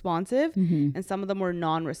 quote, responsive, and some of them were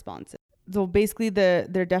non-responsive. So basically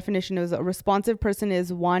their definition is a responsive person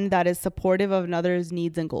is one that is supportive of another's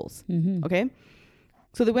needs and goals. Okay.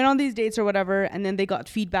 So they went on these dates or whatever, and then they got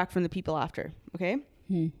feedback from the people after. Okay.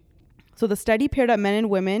 So the study paired up men and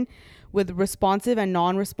women with responsive and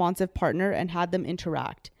non-responsive partner and had them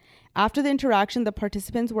interact. After the interaction, the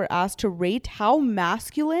participants were asked to rate how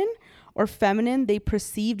masculine or feminine they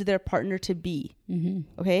perceived their partner to be.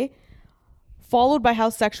 Okay. Followed by how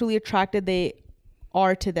sexually attracted they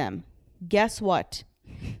are to them. Guess what?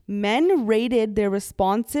 Men rated their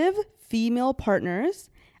responsive female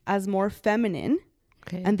partners as more feminine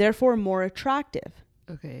and therefore more attractive.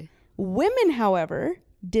 Okay. Women, however,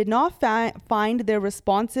 did not find their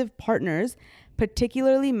responsive partners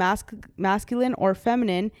particularly masculine or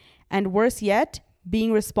feminine, and worse yet,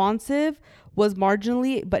 being responsive was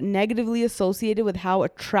marginally but negatively associated with how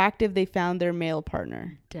attractive they found their male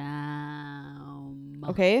partner. Damn.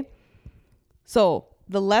 Okay? So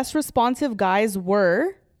the less responsive guys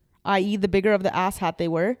were, i.e. the bigger of the ass hat they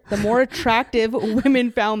were, the more attractive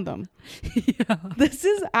women found them. This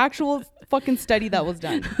is actual fucking study that was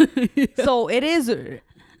done. So it is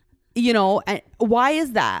You know, and why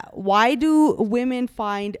is that? Why do women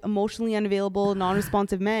find emotionally unavailable,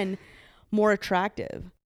 non-responsive men more attractive?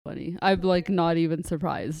 Funny. I'm like not even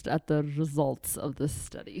surprised at the results of this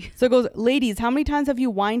study. So it goes, ladies, how many times have you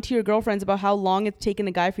whined to your girlfriends about how long it's taken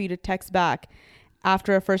a guy for you to text back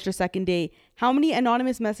after a first or second date? How many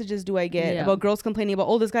anonymous messages do I get about girls complaining about,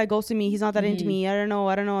 oh, this guy ghosted me, he's not that into me, I don't know,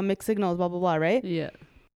 I'm mixed signals, blah, blah, blah, right? Yeah.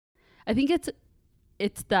 I think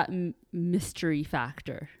it's that mystery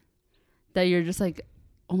factor that you're just like,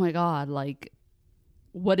 oh my God, like,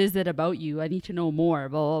 what is it about you? I need to know more,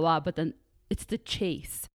 blah, blah, blah. But then it's the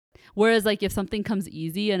chase. Whereas like if something comes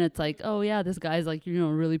easy and it's like, oh yeah, this guy's like, you know,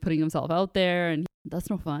 really putting himself out there, and that's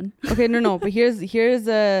no fun. Okay, no. But here's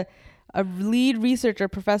a lead researcher,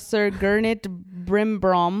 Professor Gernot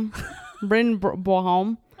Brinbaum.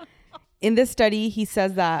 In this study, he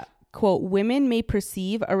says that, quote, women may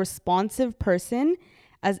perceive a responsive person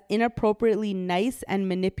as inappropriately nice and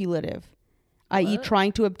manipulative, i.e.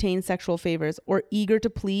 trying to obtain sexual favors, or eager to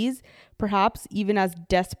please, perhaps even as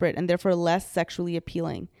desperate and therefore less sexually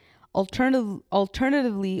appealing.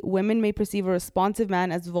 Alternatively, women may perceive a responsive man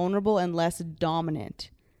as vulnerable and less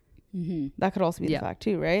dominant. Mm-hmm. That could also be the fact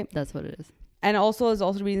too, right? That's what it is. And also, I was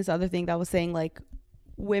also reading this other thing that was saying like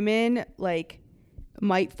women like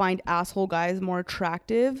might find asshole guys more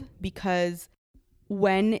attractive because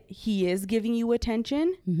when he is giving you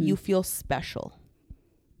attention, you feel special.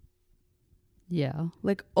 Yeah.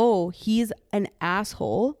 Like, oh, he's an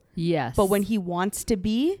asshole. Yes. But when he wants to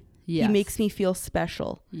be, he makes me feel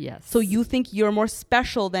special. Yes. So you think you're more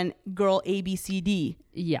special than girl ABCD.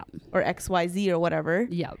 Yeah. Or XYZ or whatever.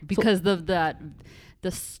 Yeah. Because of that,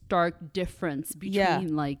 the stark difference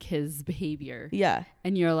between like his behavior. Yeah.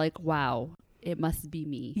 And you're like, wow, it must be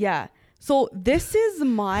me. Yeah. So this is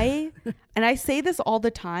my, and I say this all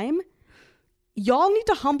the time, y'all need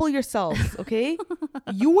to humble yourselves, okay?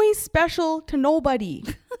 You ain't special to nobody.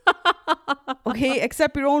 Okay?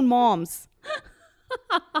 Except your own moms.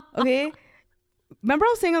 Okay? Remember I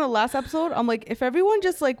was saying on the last episode, I'm like, if everyone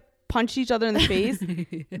just like punched each other in the face,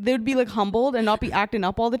 they would be like humbled and not be acting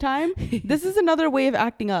up all the time. This is another way of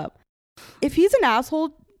acting up. If he's an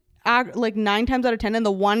asshole, like 9 times out of 10, and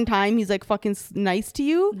the one time he's like fucking nice to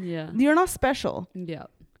you, you're not special. Yeah.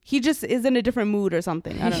 He just is in a different mood or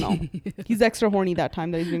something. I don't know. He's extra horny that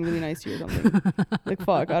time that he's being really nice to you or something. Like,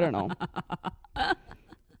 fuck, I don't know.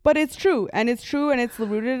 But it's true. And it's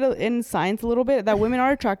rooted in science a little bit that women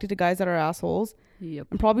are attracted to guys that are assholes. Yep.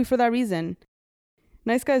 And probably for that reason.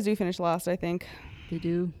 Nice guys do finish last, I think. They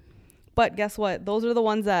do. But guess what? Those are the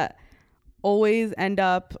ones that always end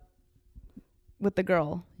up with the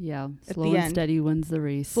girl. Yeah. Slow and steady wins the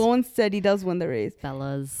race. Slow and steady does win the race.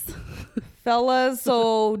 Fellas.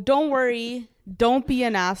 So don't worry. Don't be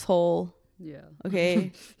an asshole. Yeah.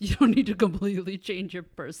 Okay. You don't need to completely change your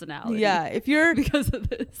personality. Yeah. If you're because of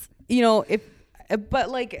this. You know, but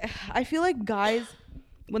like I feel like guys,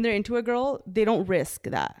 when they're into a girl, they don't risk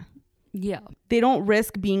that. Yeah. They don't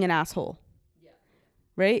risk being an asshole. Yeah.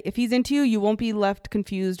 Right? If he's into you, you won't be left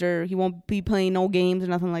confused, or he won't be playing no games or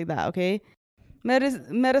nothing like that, okay?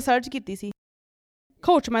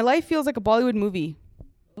 Coach, my life feels like a Bollywood movie.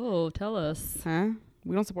 Oh, tell us. Huh?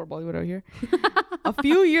 We don't support Bollywood out here. A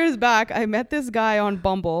few years back, I met this guy on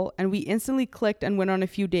Bumble and we instantly clicked and went on a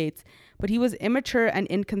few dates, but he was immature and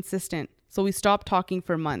inconsistent, so we stopped talking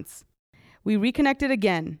for months. We reconnected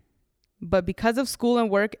again, but because of school and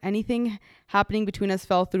work, anything happening between us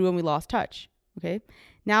fell through and we lost touch. Okay.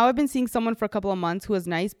 Now I've been seeing someone for a couple of months who is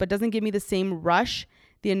nice, but doesn't give me the same rush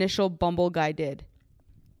the initial Bumble guy did.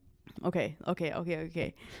 Okay.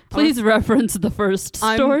 Please reference the first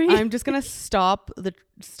story. I'm just gonna stop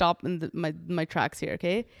in my tracks here,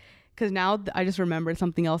 okay? Because now I just remembered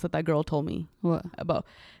something else that girl told me. What about?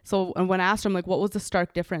 So, and when I asked her, I'm like, what was the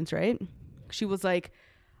stark difference, right? She was like,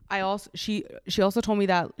 she also told me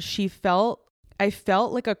that I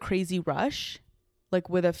felt like a crazy rush, like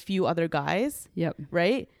with a few other guys. Yep.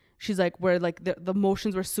 Right. She's like, where like the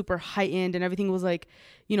emotions were super heightened and everything was like,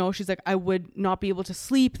 you know, she's like, I would not be able to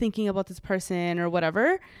sleep thinking about this person or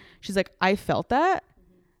whatever. She's like, I felt that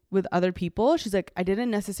with other people. She's like, I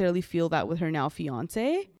didn't necessarily feel that with her now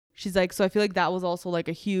fiance. She's like, so I feel like that was also like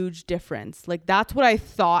a huge difference. Like, that's what I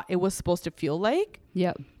thought it was supposed to feel like.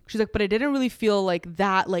 Yep. She's like, but it didn't really feel like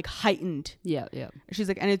that, like heightened. Yeah, yeah. She's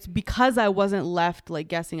like, and it's because I wasn't left like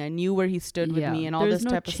guessing. I knew where he stood with me and all this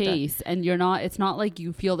type of stuff. There's no chase, and you're not. It's not like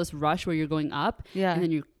you feel this rush where you're going up, and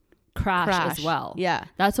then you crash as well. Yeah,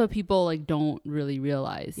 that's what people like don't really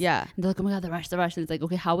realize. Yeah, and they're like, oh my god, the rush, and it's like,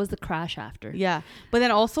 okay, how was the crash after? Yeah, but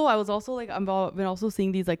then also I was also like, I've been also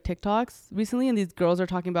seeing these like TikToks recently, and these girls are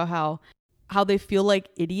talking about how they feel like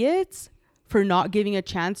idiots for not giving a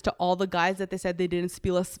chance to all the guys that they said they didn't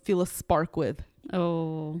feel a spark with.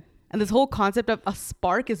 Oh. And this whole concept of a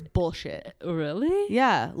spark is bullshit. Really?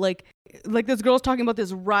 Yeah. Like this girl's talking about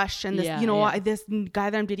this rush and this, Yeah. This guy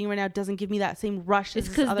that I'm dating right now doesn't give me that same rush It's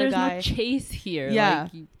as this because other there's guy. no chase here. Yeah.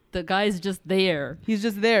 Like, the guy's just there. He's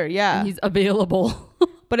just there. Yeah. And he's available.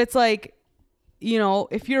 But it's like,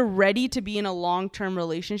 if you're ready to be in a long-term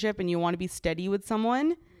relationship and you want to be steady with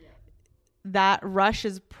someone, that rush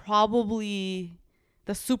is probably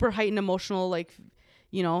the super heightened emotional, like,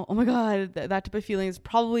 oh my God, that type of feeling is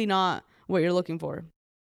probably not what you're looking for.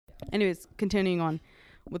 Anyways, continuing on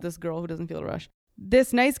with this girl who doesn't feel a rush.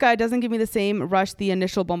 This nice guy doesn't give me the same rush the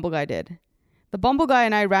initial Bumble guy did. The Bumble guy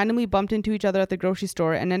and I randomly bumped into each other at the grocery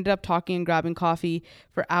store and ended up talking and grabbing coffee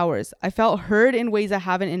for hours. I felt heard in ways I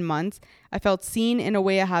haven't in months. I felt seen in a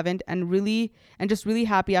way I haven't, and just really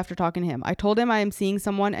happy after talking to him. I told him I am seeing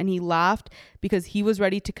someone, and he laughed because he was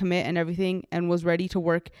ready to commit and everything and was ready to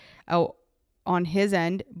work out on his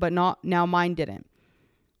end, but not now mine didn't.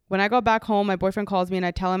 When I got back home, my boyfriend calls me and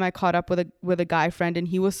I tell him I caught up with a guy friend, and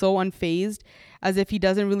he was so unfazed, as if he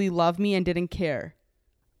doesn't really love me and didn't care.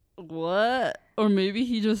 What? Or maybe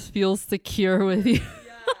he just feels secure with you.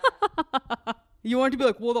 Yeah. You want to be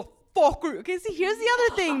like, well, the fuck are you? Okay, see, here's the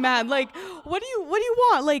other thing, man. Like, what do you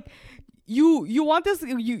want? Like, you want this?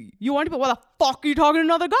 You want to be, what the fuck are you talking to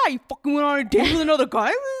another guy? You fucking went on a date with another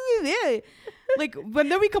guy? Like, but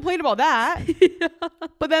then we complain about that. Yeah.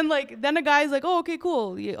 But then a guy's like, oh, okay,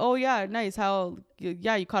 cool. Oh yeah, nice.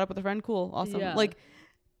 You caught up with a friend? Cool, awesome. Yeah. Like,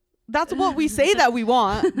 that's what we say that we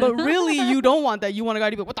want, but really you don't want that. You want a guy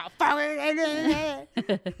to be, what the fuck?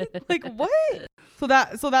 Like, what?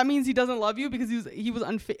 So that means he doesn't love you because he was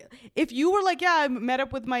unfair. If you were like, yeah, I met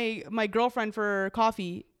up with my girlfriend for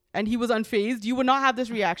coffee and he was unfazed, you would not have this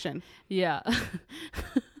reaction. Yeah.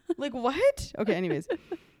 Like, what? Okay, anyways.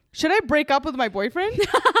 Should I break up with my boyfriend?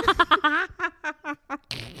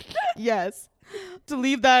 Yes. To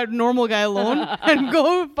leave that normal guy alone and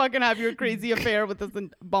go fucking have your crazy affair with this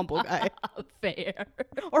Bumble guy. Fair.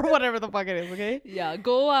 Or whatever the fuck it is, okay? Yeah,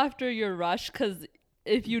 go after your rush, because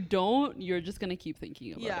if you don't, you're just going to keep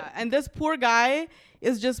thinking about it. Yeah, and this poor guy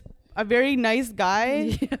is just a very nice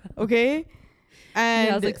guy, okay? And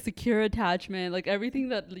he has like secure attachment, like everything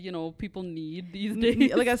that people need these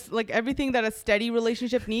days. Like everything that a steady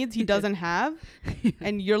relationship needs, he doesn't have.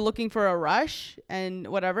 And you're looking for a rush and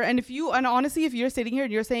whatever. And honestly, if you're sitting here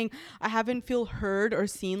and you're saying, I haven't feel heard or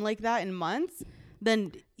seen like that in months,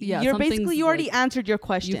 then you're basically, you already answered your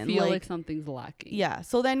question. You feel like something's lacking. Yeah.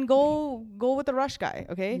 So then go with the rush guy,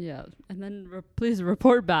 okay? Yeah. And then please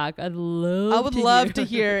report back. I would love to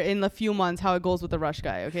hear in a few months how it goes with the rush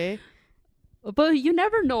guy, okay? But you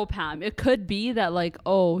never know, Pam. It could be that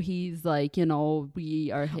he's like,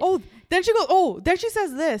 we are. Then she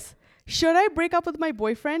says this. Should I break up with my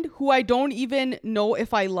boyfriend who I don't even know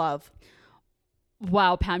if I love?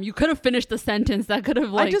 Wow, Pam, you could have finished the sentence. That could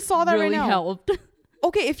have I just saw that really right now. Helped.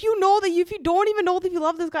 Okay, if you don't even know that you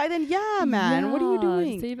love this guy, then yeah, man. Yeah, what are you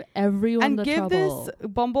doing? Save everyone and the give trouble. This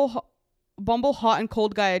Bumble hot and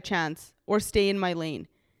cold guy a chance, or stay in my lane.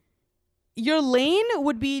 Your lane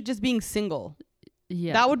would be just being single.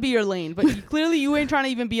 Yeah. That would be your lane. But clearly you ain't trying to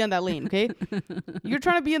even be on that lane, okay? You're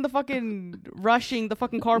trying to be in the fucking rushing, the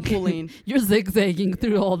fucking carpool lane. You're zigzagging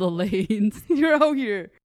through all the lanes. You're out here.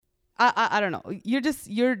 I don't know.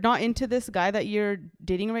 You're not into this guy that you're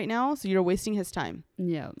dating right now, so you're wasting his time.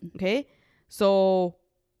 Yeah. Okay? So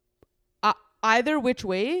either which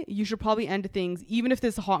way, you should probably end things, even if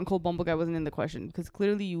this hot and cold Bumble guy wasn't in the question, because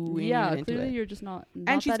clearly you ain't even into clearly it. You're just not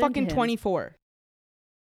and she's fucking 24.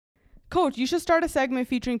 Coach, you should start a segment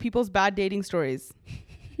featuring people's bad dating stories.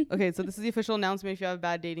 Okay, so this is the official announcement. If you have a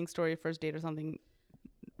bad dating story, first date or something,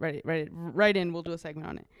 write in. We'll do a segment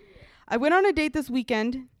on it. I went on a date this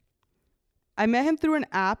weekend. I met him through an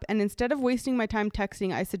app, and instead of wasting my time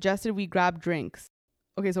texting, I suggested we grab drinks.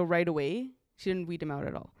 Okay, so right away, she didn't weed him out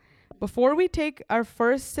at all. Before we take our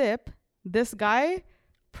first sip, this guy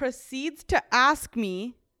proceeds to ask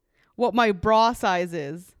me what my bra size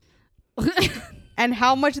is and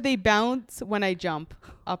how much they bounce when I jump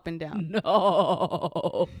up and down.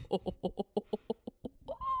 No.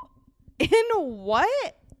 In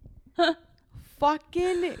what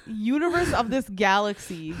fucking universe of this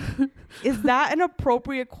galaxy is that an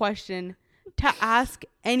appropriate question to ask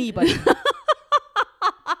anybody?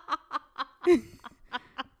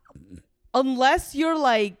 Unless you're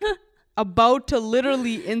like about to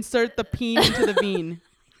literally insert the peen into the bean.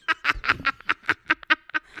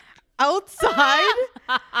 Outside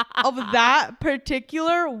of that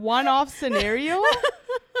particular one-off scenario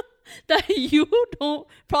that you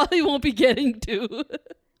probably won't be getting to.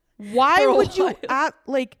 Why For a would you while. act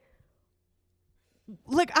like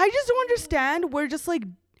I just don't understand where just like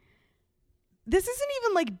this isn't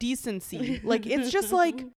even like decency. Like it's just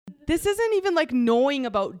like this isn't even like knowing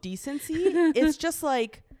about decency. It's just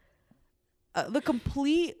like the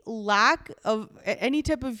complete lack of any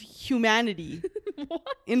type of humanity What?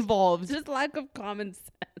 involved. Just lack of common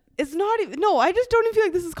sense. It's not even, no, I just don't even feel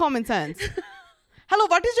like this is common sense. Hello,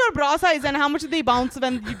 what is your bra size and how much do they bounce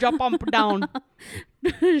when you jump up and down?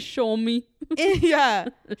 Show me. Yeah.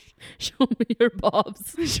 Show me your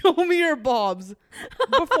bobs. Show me your bobs.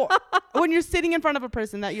 Before, when you're sitting in front of a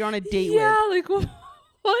person that you're on a date Yeah, with. like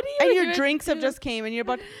what do you And your even drinks have do? just came and you're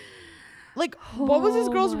about, like, what was this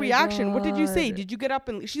Oh girl's my reaction? What did you say? God. Did you get up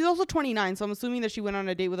and, she's also 29, so I'm assuming that she went on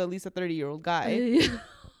a date with at least a 30-year-old guy.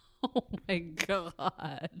 Oh my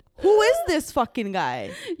God. Who is this fucking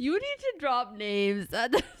guy? You need to drop names.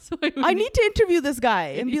 That's why we I need to interview this guy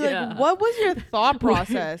and be Yeah. like, what was your thought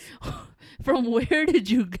process? From where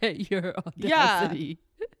did you get your audacity?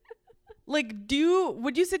 Like,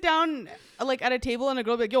 would you sit down like at a table and a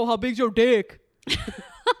girl be like, yo, how big's your dick?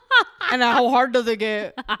 And how hard does it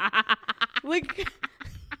get? Like,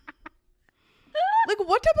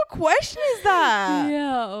 what type of question is that?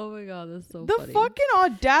 Yeah. Oh my God, that's so The funny. fucking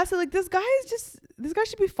audacity. Like, this guy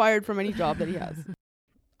should be fired from any job that he has.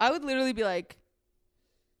 I would literally be like,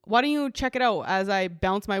 why don't you check it out as I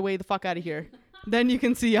bounce my way the fuck out of here? Then you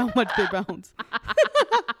can see how much they bounce.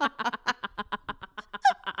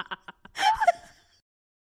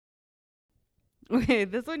 Okay,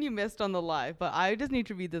 this one you missed on the live, but I just need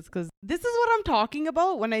to read this because this is what I'm talking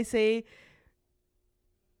about when I say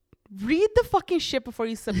read the fucking shit before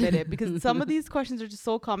you submit it, because some of these questions are just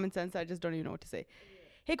so common sense I just don't even know what to say.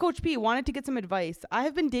 Hey, Coach P, wanted to get some advice. I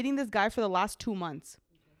have been dating this guy for the last 2 months.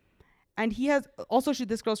 And he has, also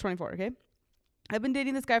this girl's 24, okay? I've been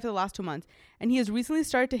dating this guy for the last 2 months. And he has recently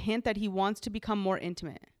started to hint that he wants to become more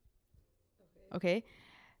intimate. Okay?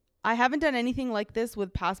 I haven't done anything like this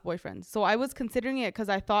with past boyfriends. So I was considering it because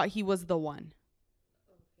I thought he was the one.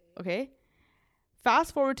 Okay?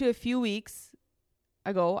 Fast forward to a few weeks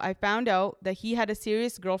ago, I found out that he had a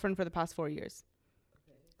serious girlfriend for the past 4 years.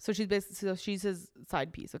 So she's his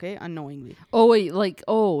side piece, okay? Unknowingly. Oh wait,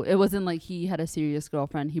 it wasn't like he had a serious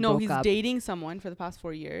girlfriend. He No, broke he's up. dating someone for the past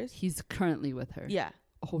 4 years. He's currently with her. Yeah.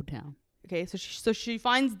 Oh damn. Okay. So she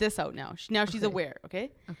finds this out now. She's Okay. aware.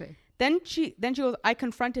 Okay. Okay. Then she goes, I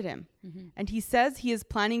confronted him, Mm-hmm. and he says he is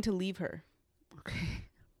planning to leave her. Okay.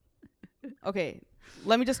 Okay.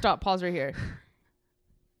 Let me just stop. Pause right here.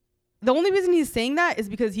 The only reason he's saying that is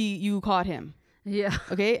because you caught him. Yeah.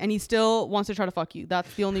 Okay. And he still wants to try to fuck you.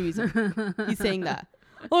 That's the only reason he's saying that.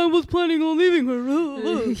 I was planning on leaving her.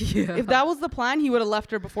 Yeah. If that was the plan, he would have left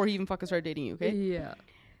her before he even fucking started dating you. Okay. Yeah.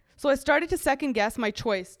 So I started to second guess my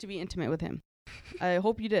choice to be intimate with him. I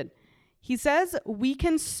hope you did. He says we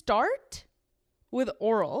can start with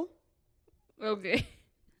oral. Okay.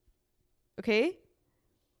 Okay.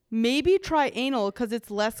 Maybe try anal because it's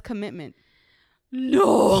less commitment.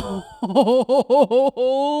 No.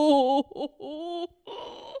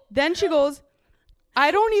 Then she goes,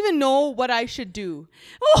 I don't even know what I should do.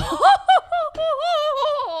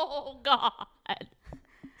 Oh God.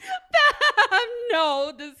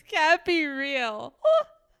 No, this can't be real.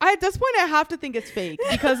 At this point, I have to think it's fake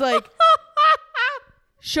because, like,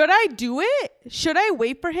 should I do it? Should I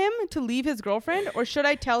wait for him to leave his girlfriend, or should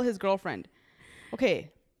I tell his girlfriend?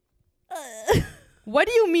 Okay. What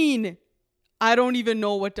do you mean? I don't even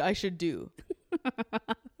know what I should do.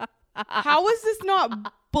 How is this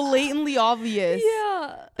not blatantly obvious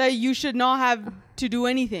Yeah. that you should not have to do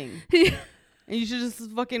anything? And you should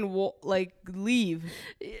just fucking leave.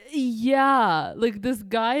 Yeah. Like this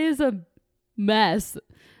guy is a mess.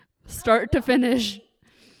 Start to finish.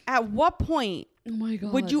 At what point Oh my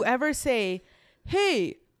God. would you ever say,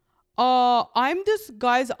 hey, I'm this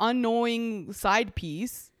guy's unknowing side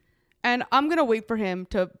piece and I'm going to wait for him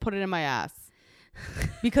to put it in my ass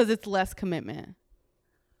because it's less commitment?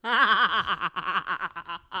 And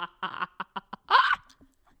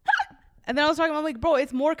then I was talking about, like, bro,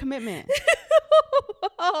 it's more commitment.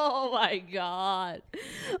 Oh my God.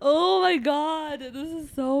 Oh my God. This is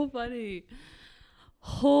so funny.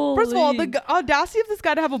 Holy. First of all, the audacity of this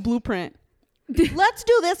guy to have a blueprint. Let's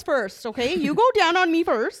do this first, okay? You go down on me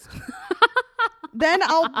first. Then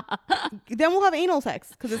we'll have anal sex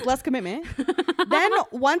because it's less commitment. Then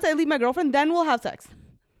once I leave my girlfriend, then we'll have sex.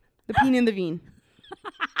 The peen in the veen.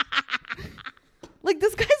 Like,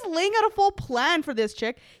 this guy's laying out a full plan for this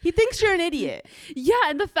chick. He thinks you're an idiot. Yeah,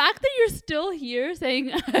 and the fact that you're still here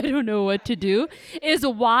saying, I don't know what to do, is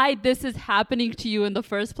why this is happening to you in the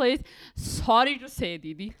first place. Sorry to say,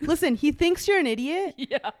 Didi. Listen, he thinks you're an idiot.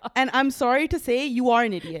 Yeah. And I'm sorry to say, you are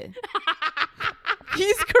an idiot.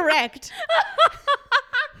 He's correct.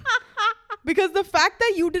 Because the fact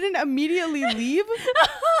that you didn't immediately leave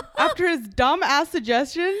after his dumb ass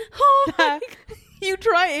suggestion that you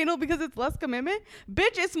try anal because it's less commitment,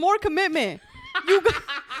 bitch, it's more commitment. You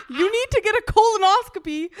need to get a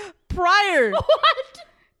colonoscopy prior. What?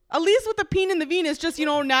 At least with the peen and the venous, just, you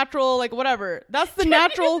know, natural, like whatever. That's the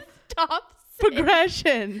natural Stop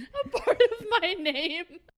progression. a part of my name.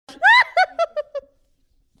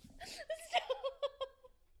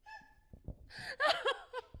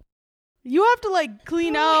 You have to like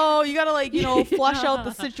clean out. You gotta like, you know, flush out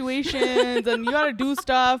the situations, and you gotta do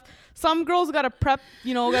stuff. Some girls gotta prep,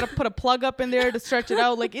 you know, gotta put a plug up in there to stretch it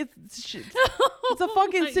out. Like it's a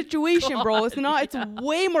fucking situation, God, bro. It's not. It's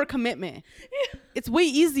way more commitment. It's way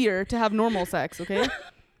easier to have normal sex. Okay.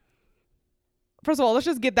 First of all, let's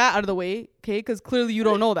just get that out of the way, okay? Because clearly you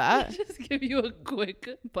don't know that. Just give you a quick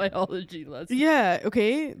biology lesson. Yeah.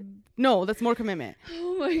 Okay. No, that's more commitment.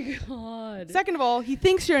 Oh my God. Second of all, he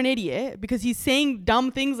thinks you're an idiot because he's saying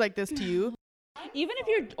dumb things like this to you. Even if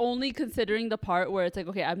you're only considering the part where it's like,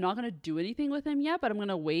 okay, I'm not going to do anything with him yet, but I'm going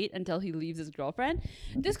to wait until he leaves his girlfriend.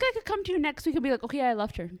 This guy could come to you next week and be like, okay, I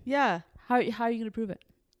left her. Yeah. How are you going to prove it?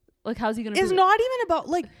 Like, how's he going to prove It's it? not even about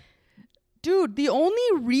like, dude, the only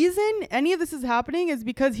reason any of this is happening is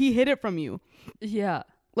because he hid it from you. Yeah.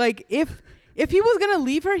 Like if he was going to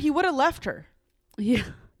leave her, he would have left her. Yeah.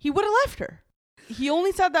 He would have left her. He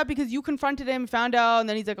only said that because you confronted him, found out, and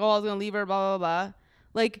then he's like, oh, I was going to leave her, blah, blah, blah.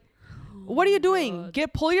 Like, what are you doing?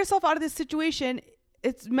 Pull yourself out of this situation.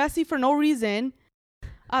 It's messy for no reason.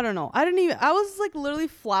 I don't know. I was like literally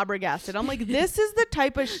flabbergasted. I'm like, this is the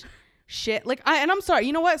type of shit. Like, I'm sorry.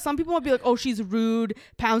 You know what? Some people might be like, oh, she's rude.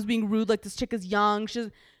 Pam's being rude. Like, this chick is young.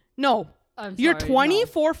 No. You're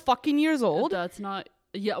 24 fucking years old. That's not.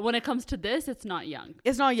 Yeah. When it comes to this, it's not young.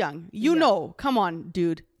 It's not young. You know. Come on,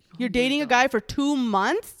 dude. You're dating a guy for 2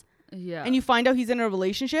 months. Yeah. And you find out he's in a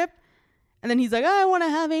relationship. And then he's like, I want to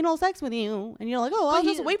have anal sex with you. And you're like, oh, I'll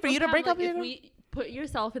just wait for you to break up with you. If we put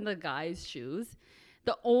yourself in the guy's shoes,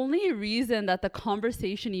 the only reason that the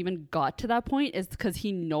conversation even got to that point is because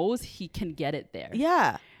he knows he can get it there.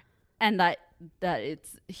 Yeah. And that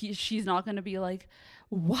she's not going to be like,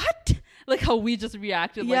 what? Like how we just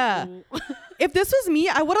reacted. Yeah. Like, if this was me,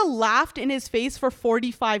 I would have laughed in his face for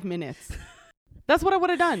 45 minutes. That's what I would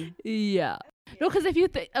have done. Yeah. No, because if you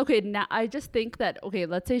think, okay, now I just think that, okay,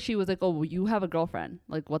 let's say she was like, oh, you have a girlfriend.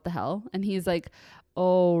 Like, what the hell? And he's like,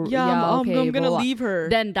 oh, yeah, okay. I'm going to leave her.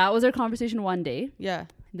 Then that was their conversation one day. Yeah.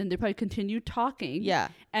 Then they probably continued talking. Yeah.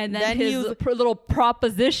 And then his little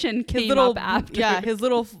proposition came up after. Yeah, his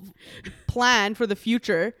little plan for the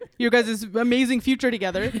future. Your guys' amazing future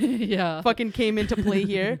together. Yeah. Fucking came into play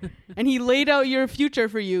here. And he laid out your future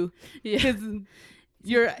for you. Yeah.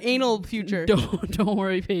 Your anal future. Don't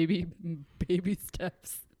worry, baby. Baby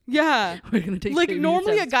steps. Yeah. We're gonna take like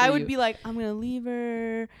normally a guy would you. be like, I'm gonna leave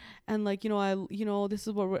her, and like, you know, this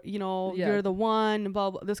is what you're the one, blah,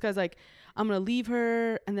 blah. This guy's like, I'm gonna leave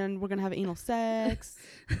her, and then we're gonna have anal sex.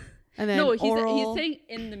 And then no, he's saying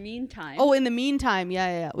in the meantime. Oh, in the meantime,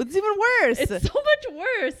 yeah. It's even worse. It's so much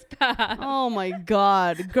worse, Pat. Oh my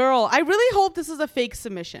God, girl! I really hope this is a fake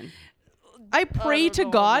submission. I pray to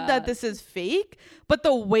God that this is fake, but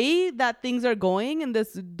the way that things are going in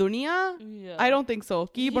this dunya, I don't think so.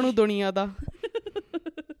 Ki banu dunya da.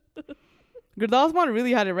 Gurdas Maan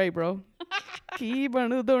really had it right, bro. Ki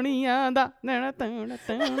banu dunya da.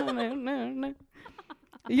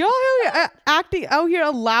 Y'all acting out here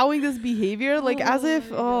allowing this behavior like as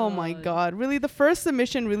if, oh my God, really the first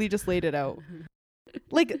submission really just laid it out.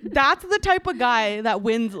 Like that's the type of guy that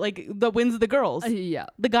wins the girls. Yeah.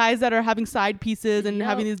 The guys that are having side pieces and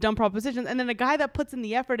having these dumb propositions, and then a guy that puts in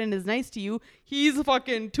the effort and is nice to you, he's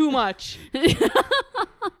fucking too much.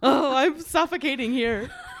 Oh, I'm suffocating here.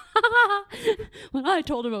 When I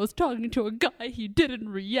told him I was talking to a guy, he didn't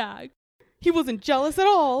react. He wasn't jealous at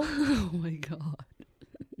all. Oh my God.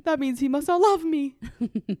 That means he must not love me.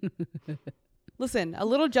 Listen, a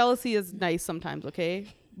little jealousy is nice sometimes, okay?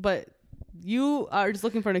 But you are just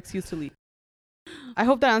looking for an excuse to leave. I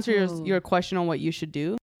hope that answers your question on what you should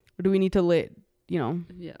do. Or do we need to lay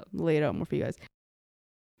it out more for you guys?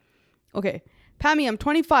 Okay. Pammy, I'm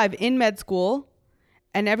 25 in med school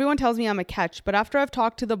and everyone tells me I'm a catch. But after I've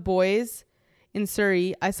talked to the boys in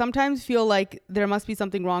Surrey, I sometimes feel like there must be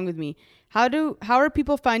something wrong with me. How are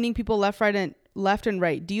people finding people left and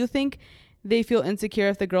right? Do you think They feel insecure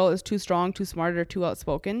if the girl is too strong, too smart, or too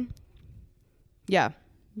outspoken. Yeah.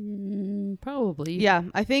 Probably. Yeah,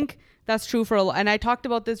 I think that's true for a lot. And I talked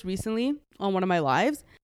about this recently on one of my lives.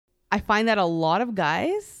 I find that a lot of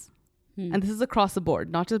guys, and this is across the board,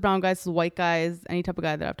 not just brown guys, this is white guys, any type of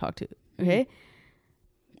guy that I've talked to, okay?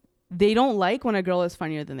 They don't like when a girl is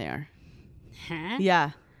funnier than they are. Huh?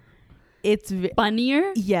 Yeah. It's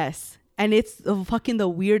Funnier? yes. And it's fucking the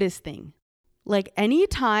weirdest thing. Like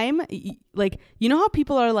anytime, like, you know how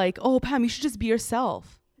people are like, oh, Pam, you should just be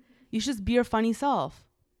yourself. You should just be your funny self.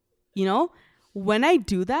 You know? When I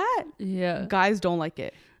do that, guys don't like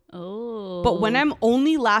it. Oh. But when I'm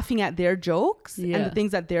only laughing at their jokes and the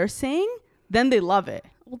things that they're saying, then they love it.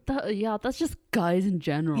 Well, that's just guys in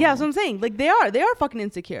general. Yeah, that's what I'm saying. Like they are fucking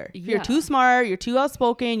insecure. If you're too smart, you're too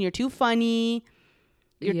outspoken, you're too funny,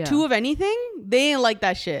 you're too of anything, they ain't like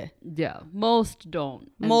that shit. Yeah, most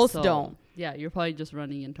don't. Most don't. Yeah, you're probably just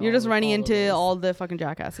running into. You're just running into all the fucking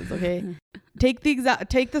jackasses. Okay. Take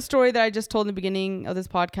the story that I just told in the beginning of this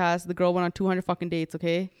podcast. The girl went on 200 fucking dates.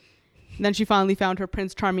 Okay. And then she finally found her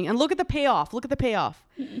Prince Charming. And look at the payoff.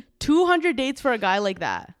 200 dates for a guy like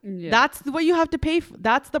that. Yeah. That's what you have to pay for.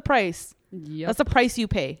 That's the price. Yep. That's the price you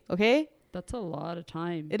pay. Okay. That's a lot of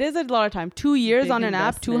time. It is a lot of time. 2 years on an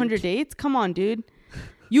app, 200 dates. Come on, dude.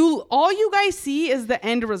 All you guys see is the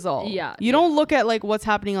end result. Yeah. You don't look at like what's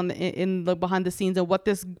happening in the behind the scenes of what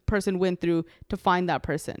this person went through to find that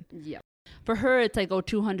person. Yeah. For her, it's like,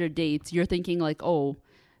 200 dates. You're thinking like,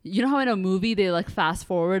 you know how in a movie they like fast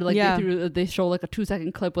forward, like they show like a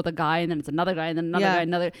 2-second clip with a guy and then it's another guy and then another guy,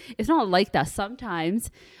 another. It's not like that. Sometimes,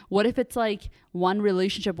 what if it's like one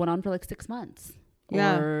relationship went on for like 6 months,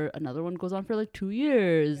 or another one goes on for like 2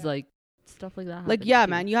 years, like stuff like that. Like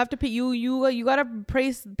man, you have to pay. You gotta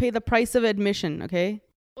pay the price of admission. Okay.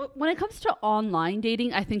 When it comes to online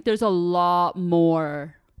dating, I think there's a lot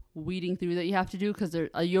more weeding through that you have to do because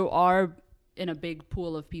you are in a big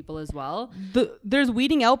pool of people as well. There's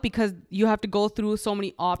weeding out because you have to go through so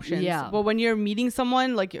many options. Yeah. But when you're meeting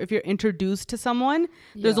someone, like if you're introduced to someone,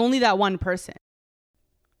 there's only that one person.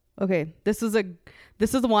 Okay, this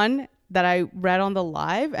is one that I read on the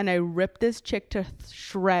live and I ripped this chick to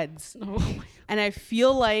shreds. And I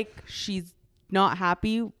feel like she's not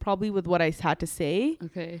happy probably with what I had to say.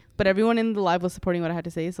 Okay. But everyone in the live was supporting what I had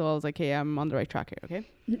to say, so I was like, hey, I'm on the right track here,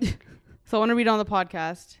 okay? So I want to read it on the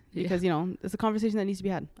podcast because, it's a conversation that needs to be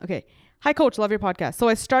had. Okay. Hi, coach. Love your podcast. So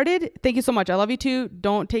I started. Thank you so much. I love you too.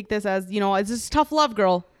 Don't take this as, it's just tough love,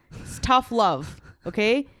 girl. It's tough love.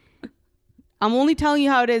 Okay. I'm only telling you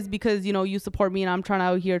how it is because, you support me and I'm trying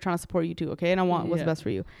to support you too. Okay. And I want what's best for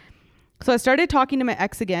you. So I started talking to my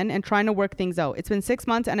ex again and trying to work things out. It's been 6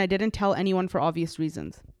 months and I didn't tell anyone for obvious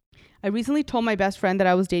reasons. I recently told my best friend that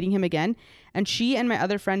I was dating him again, and she and my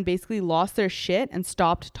other friend basically lost their shit and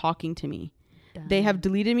stopped talking to me. Damn. They have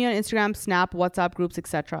deleted me on Instagram, Snap, WhatsApp groups,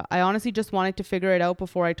 etc. I honestly just wanted to figure it out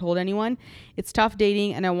before I told anyone. It's tough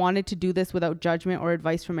dating, and I wanted to do this without judgment or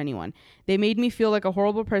advice from anyone. They made me feel like a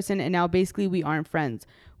horrible person, and now basically we aren't friends.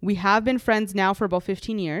 We have been friends now for about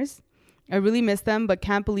 15 years. I really miss them, but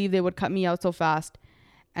can't believe they would cut me out so fast.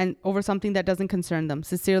 And over something that doesn't concern them.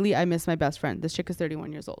 Sincerely, I miss my best friend. This chick is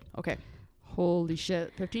 31 years old. Okay. Holy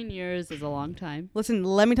shit. 15 years is a long time. Listen,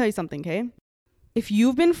 let me tell you something, okay? If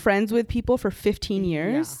you've been friends with people for 15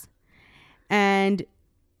 years and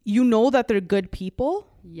you know that they're good people,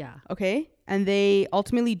 okay, and they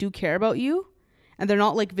ultimately do care about you and they're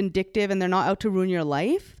not like vindictive and they're not out to ruin your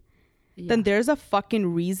life, then there's a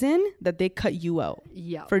fucking reason that they cut you out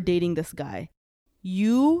for dating this guy.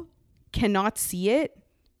 You cannot see it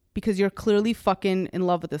because you're clearly fucking in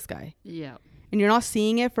love with this guy. Yeah. And you're not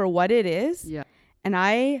seeing it for what it is. Yeah. And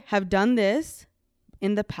I have done this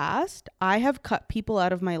in the past. I have cut people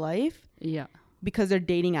out of my life. Yeah. Because they're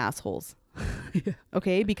dating assholes.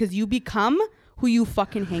 Okay? Because you become who you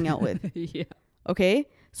fucking hang out with. Yeah. Okay?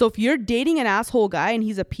 So if you're dating an asshole guy and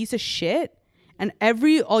he's a piece of shit and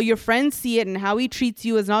all your friends see it and how he treats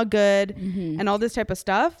you is not good and all this type of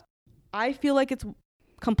stuff, I feel like it's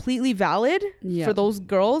completely valid for those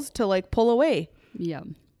girls to like pull away. Yeah.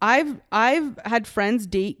 I've had friends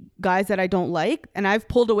date guys that I don't like and I've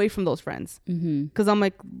pulled away from those friends because I'm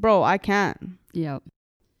like, bro, I can't. Yeah.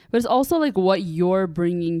 But it's also like what you're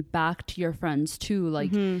bringing back to your friends too.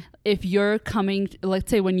 Like if you're coming,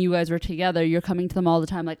 let's say when you guys were together, you're coming to them all the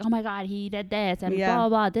time like, oh my God, he did this and blah, blah,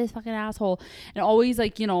 blah, this fucking asshole. And always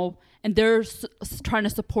like, and they're trying to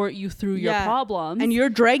support you through your problems. And you're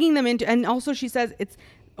dragging them into, and also she says it's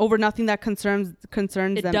over nothing that concerns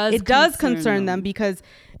them. It does concern them because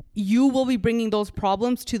you will be bringing those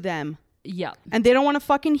problems to them. Yeah. And they don't want to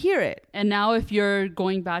fucking hear it. And now if you're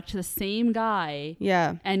going back to the same guy,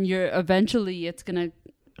 Yeah. and you're eventually it's going to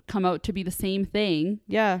come out to be the same thing.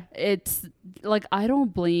 Yeah. It's like, I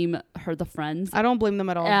don't blame the friends I don't blame them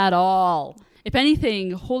at all. at all. If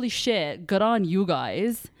anything, holy shit, good on you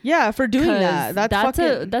guys. Yeah, for doing 'Cause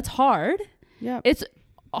that. that's hard. Yeah. It's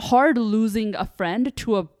hard losing a friend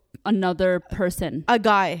to another person. A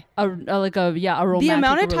guy. A romantic The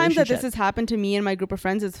amount of times that this relationship. has happened to me and my group of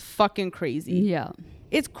friends is fucking crazy. Yeah.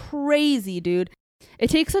 It's crazy, dude. It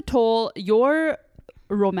takes a toll. Your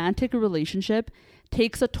romantic relationship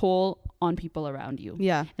takes a toll on people around you.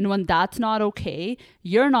 Yeah. And when that's not okay,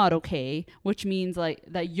 you're not okay, which means like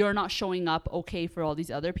that you're not showing up okay for all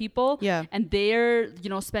these other people. Yeah. And they're,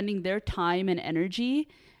 spending their time and energy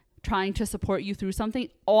trying to support you through something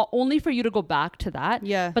only for you to go back to that.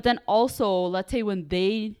 Yeah. But then also, let's say when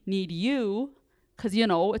they need you, because,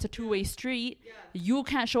 it's a two-way street, you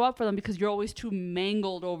can't show up for them because you're always too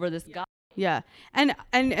mangled over this guy. Yeah. And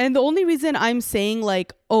the only reason I'm saying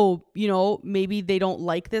like, oh, maybe they don't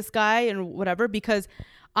like this guy and whatever, because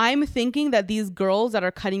I'm thinking that these girls that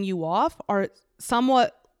are cutting you off are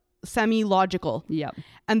somewhat semi-logical. Yeah.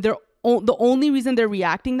 And the only reason they're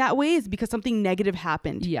reacting that way is because something negative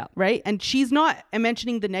happened. Yeah. Right. And she's not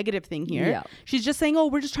mentioning the negative thing here. Yeah. She's just saying, oh,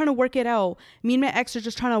 we're just trying to work it out. Me and my ex are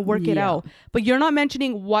just trying to work it out. But you're not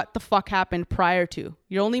mentioning what the fuck happened prior to.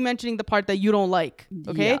 You're only mentioning the part that you don't like.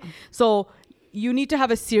 Okay. Yeah. So you need to have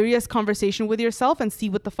a serious conversation with yourself and see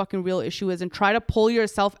what the fucking real issue is and try to pull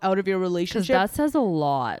yourself out of your Because relationship. that says a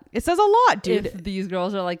lot. It says a lot, dude. If these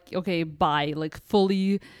girls are like, okay, bye, like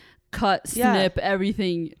fully cut, snip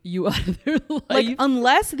everything you out of their life. Like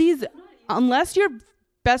unless your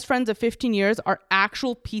best friends of 15 years are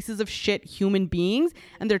actual pieces of shit human beings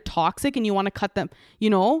and they're toxic and you want to cut them,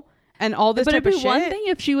 and all this but type it'd of be shit. one thing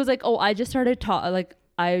if she was like, oh, I just started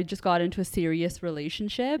I just got into a serious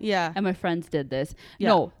relationship. Yeah. And my friends did this. Yeah.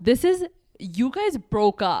 No, this is, you guys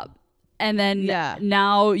broke up. And then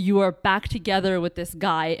now you are back together with this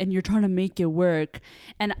guy and you're trying to make it work.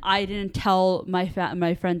 And I didn't tell my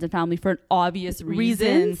friends and family for obvious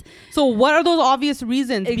reasons. So what are those obvious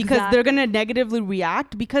reasons? Exactly. Because they're going to negatively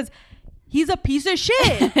react because he's a piece of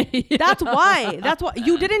shit. Yeah. That's why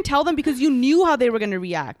you didn't tell them because you knew how they were going to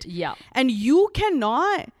react. Yeah. And you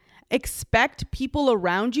cannot expect people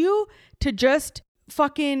around you to just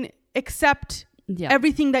fucking accept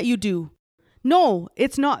everything that you do. No,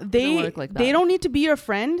 it's not. They don't work like that. They don't need to be your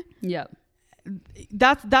friend. Yeah.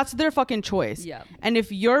 That's their fucking choice. Yeah. And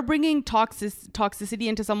if you're bringing toxicity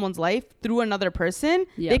into someone's life through another person,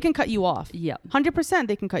 they can cut you off. Yeah. 100%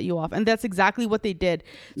 they can cut you off. And that's exactly what they did.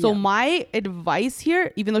 So my advice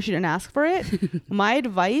here, even though she didn't ask for it, my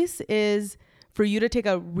advice is for you to take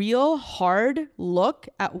a real hard look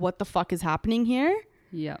at what the fuck is happening here.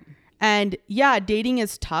 Yeah. And dating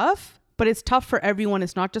is tough. But it's tough for everyone.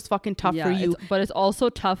 It's not just fucking tough for you. But it's also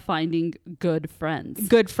tough finding good friends.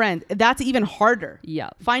 Good friends. That's even harder.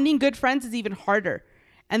 Yeah. Finding good friends is even harder.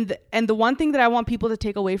 And the one thing that I want people to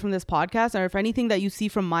take away from this podcast, or if anything that you see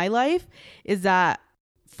from my life, is that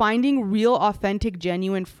finding real, authentic,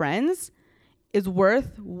 genuine friends is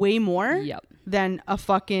worth way more than a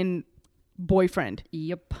fucking boyfriend.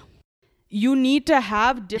 Yep. You need to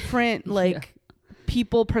have different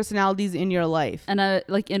people personalities in your life. And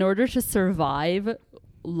in order to survive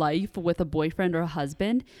life with a boyfriend or a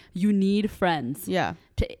husband, you need friends. Yeah.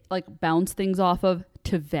 To bounce things off of,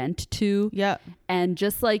 to vent to. Yeah. And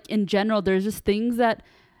just in general, there's just things that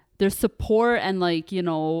there's support and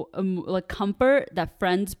comfort that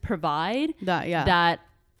friends provide that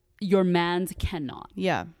your mans cannot.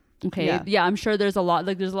 Yeah. Okay. Yeah. I'm sure there's a lot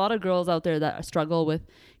of girls out there that struggle with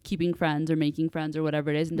keeping friends or making friends or whatever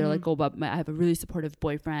it is. And they're like, oh, but I have a really supportive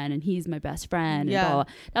boyfriend and he's my best friend. And blah,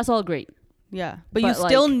 blah. That's all great. Yeah. But you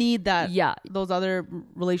still need that. Yeah. Those other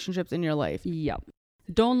relationships in your life. Yeah.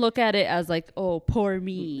 Don't look at it as oh, poor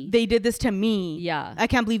me. They did this to me. Yeah. I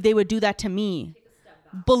can't believe they would do that to me.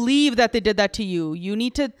 Believe that they did that to you. You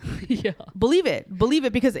need to believe it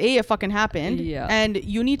because it fucking happened. Yeah. And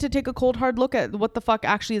you need to take a cold hard look at what the fuck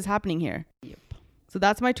actually is happening here. Yep. So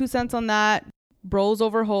that's my 2 cents on that. Bros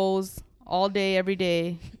over hoes all day, every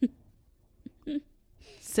day.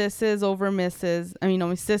 Sisters over misters.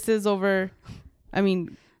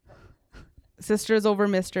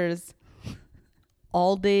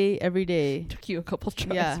 All day, every day. Took you a couple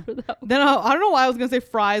tries for that one. Then I don't know why I was going to say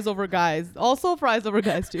fries over guys. Also fries over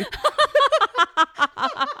guys too.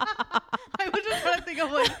 I was just trying to think of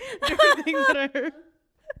different things that are...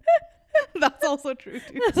 That's also true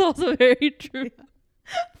too. That's also very true. Yeah.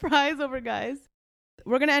 Fries over guys.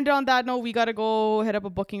 We're going to end on that note. We got to go hit up a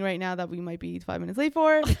booking right now that we might be 5 minutes late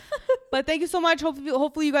for. But thank you so much.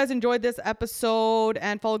 Hopefully you guys enjoyed this episode,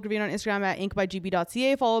 and follow Graveen on Instagram at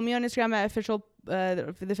inkbygb.ca. Follow me on Instagram at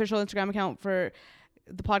the official Instagram account for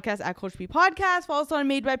the podcast at Coach P Podcast. Follow us on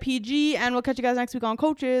Made by PG, and we'll catch you guys next week on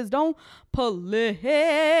Coaches Don't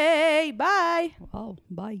Play. Bye. Wow.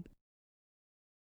 Bye.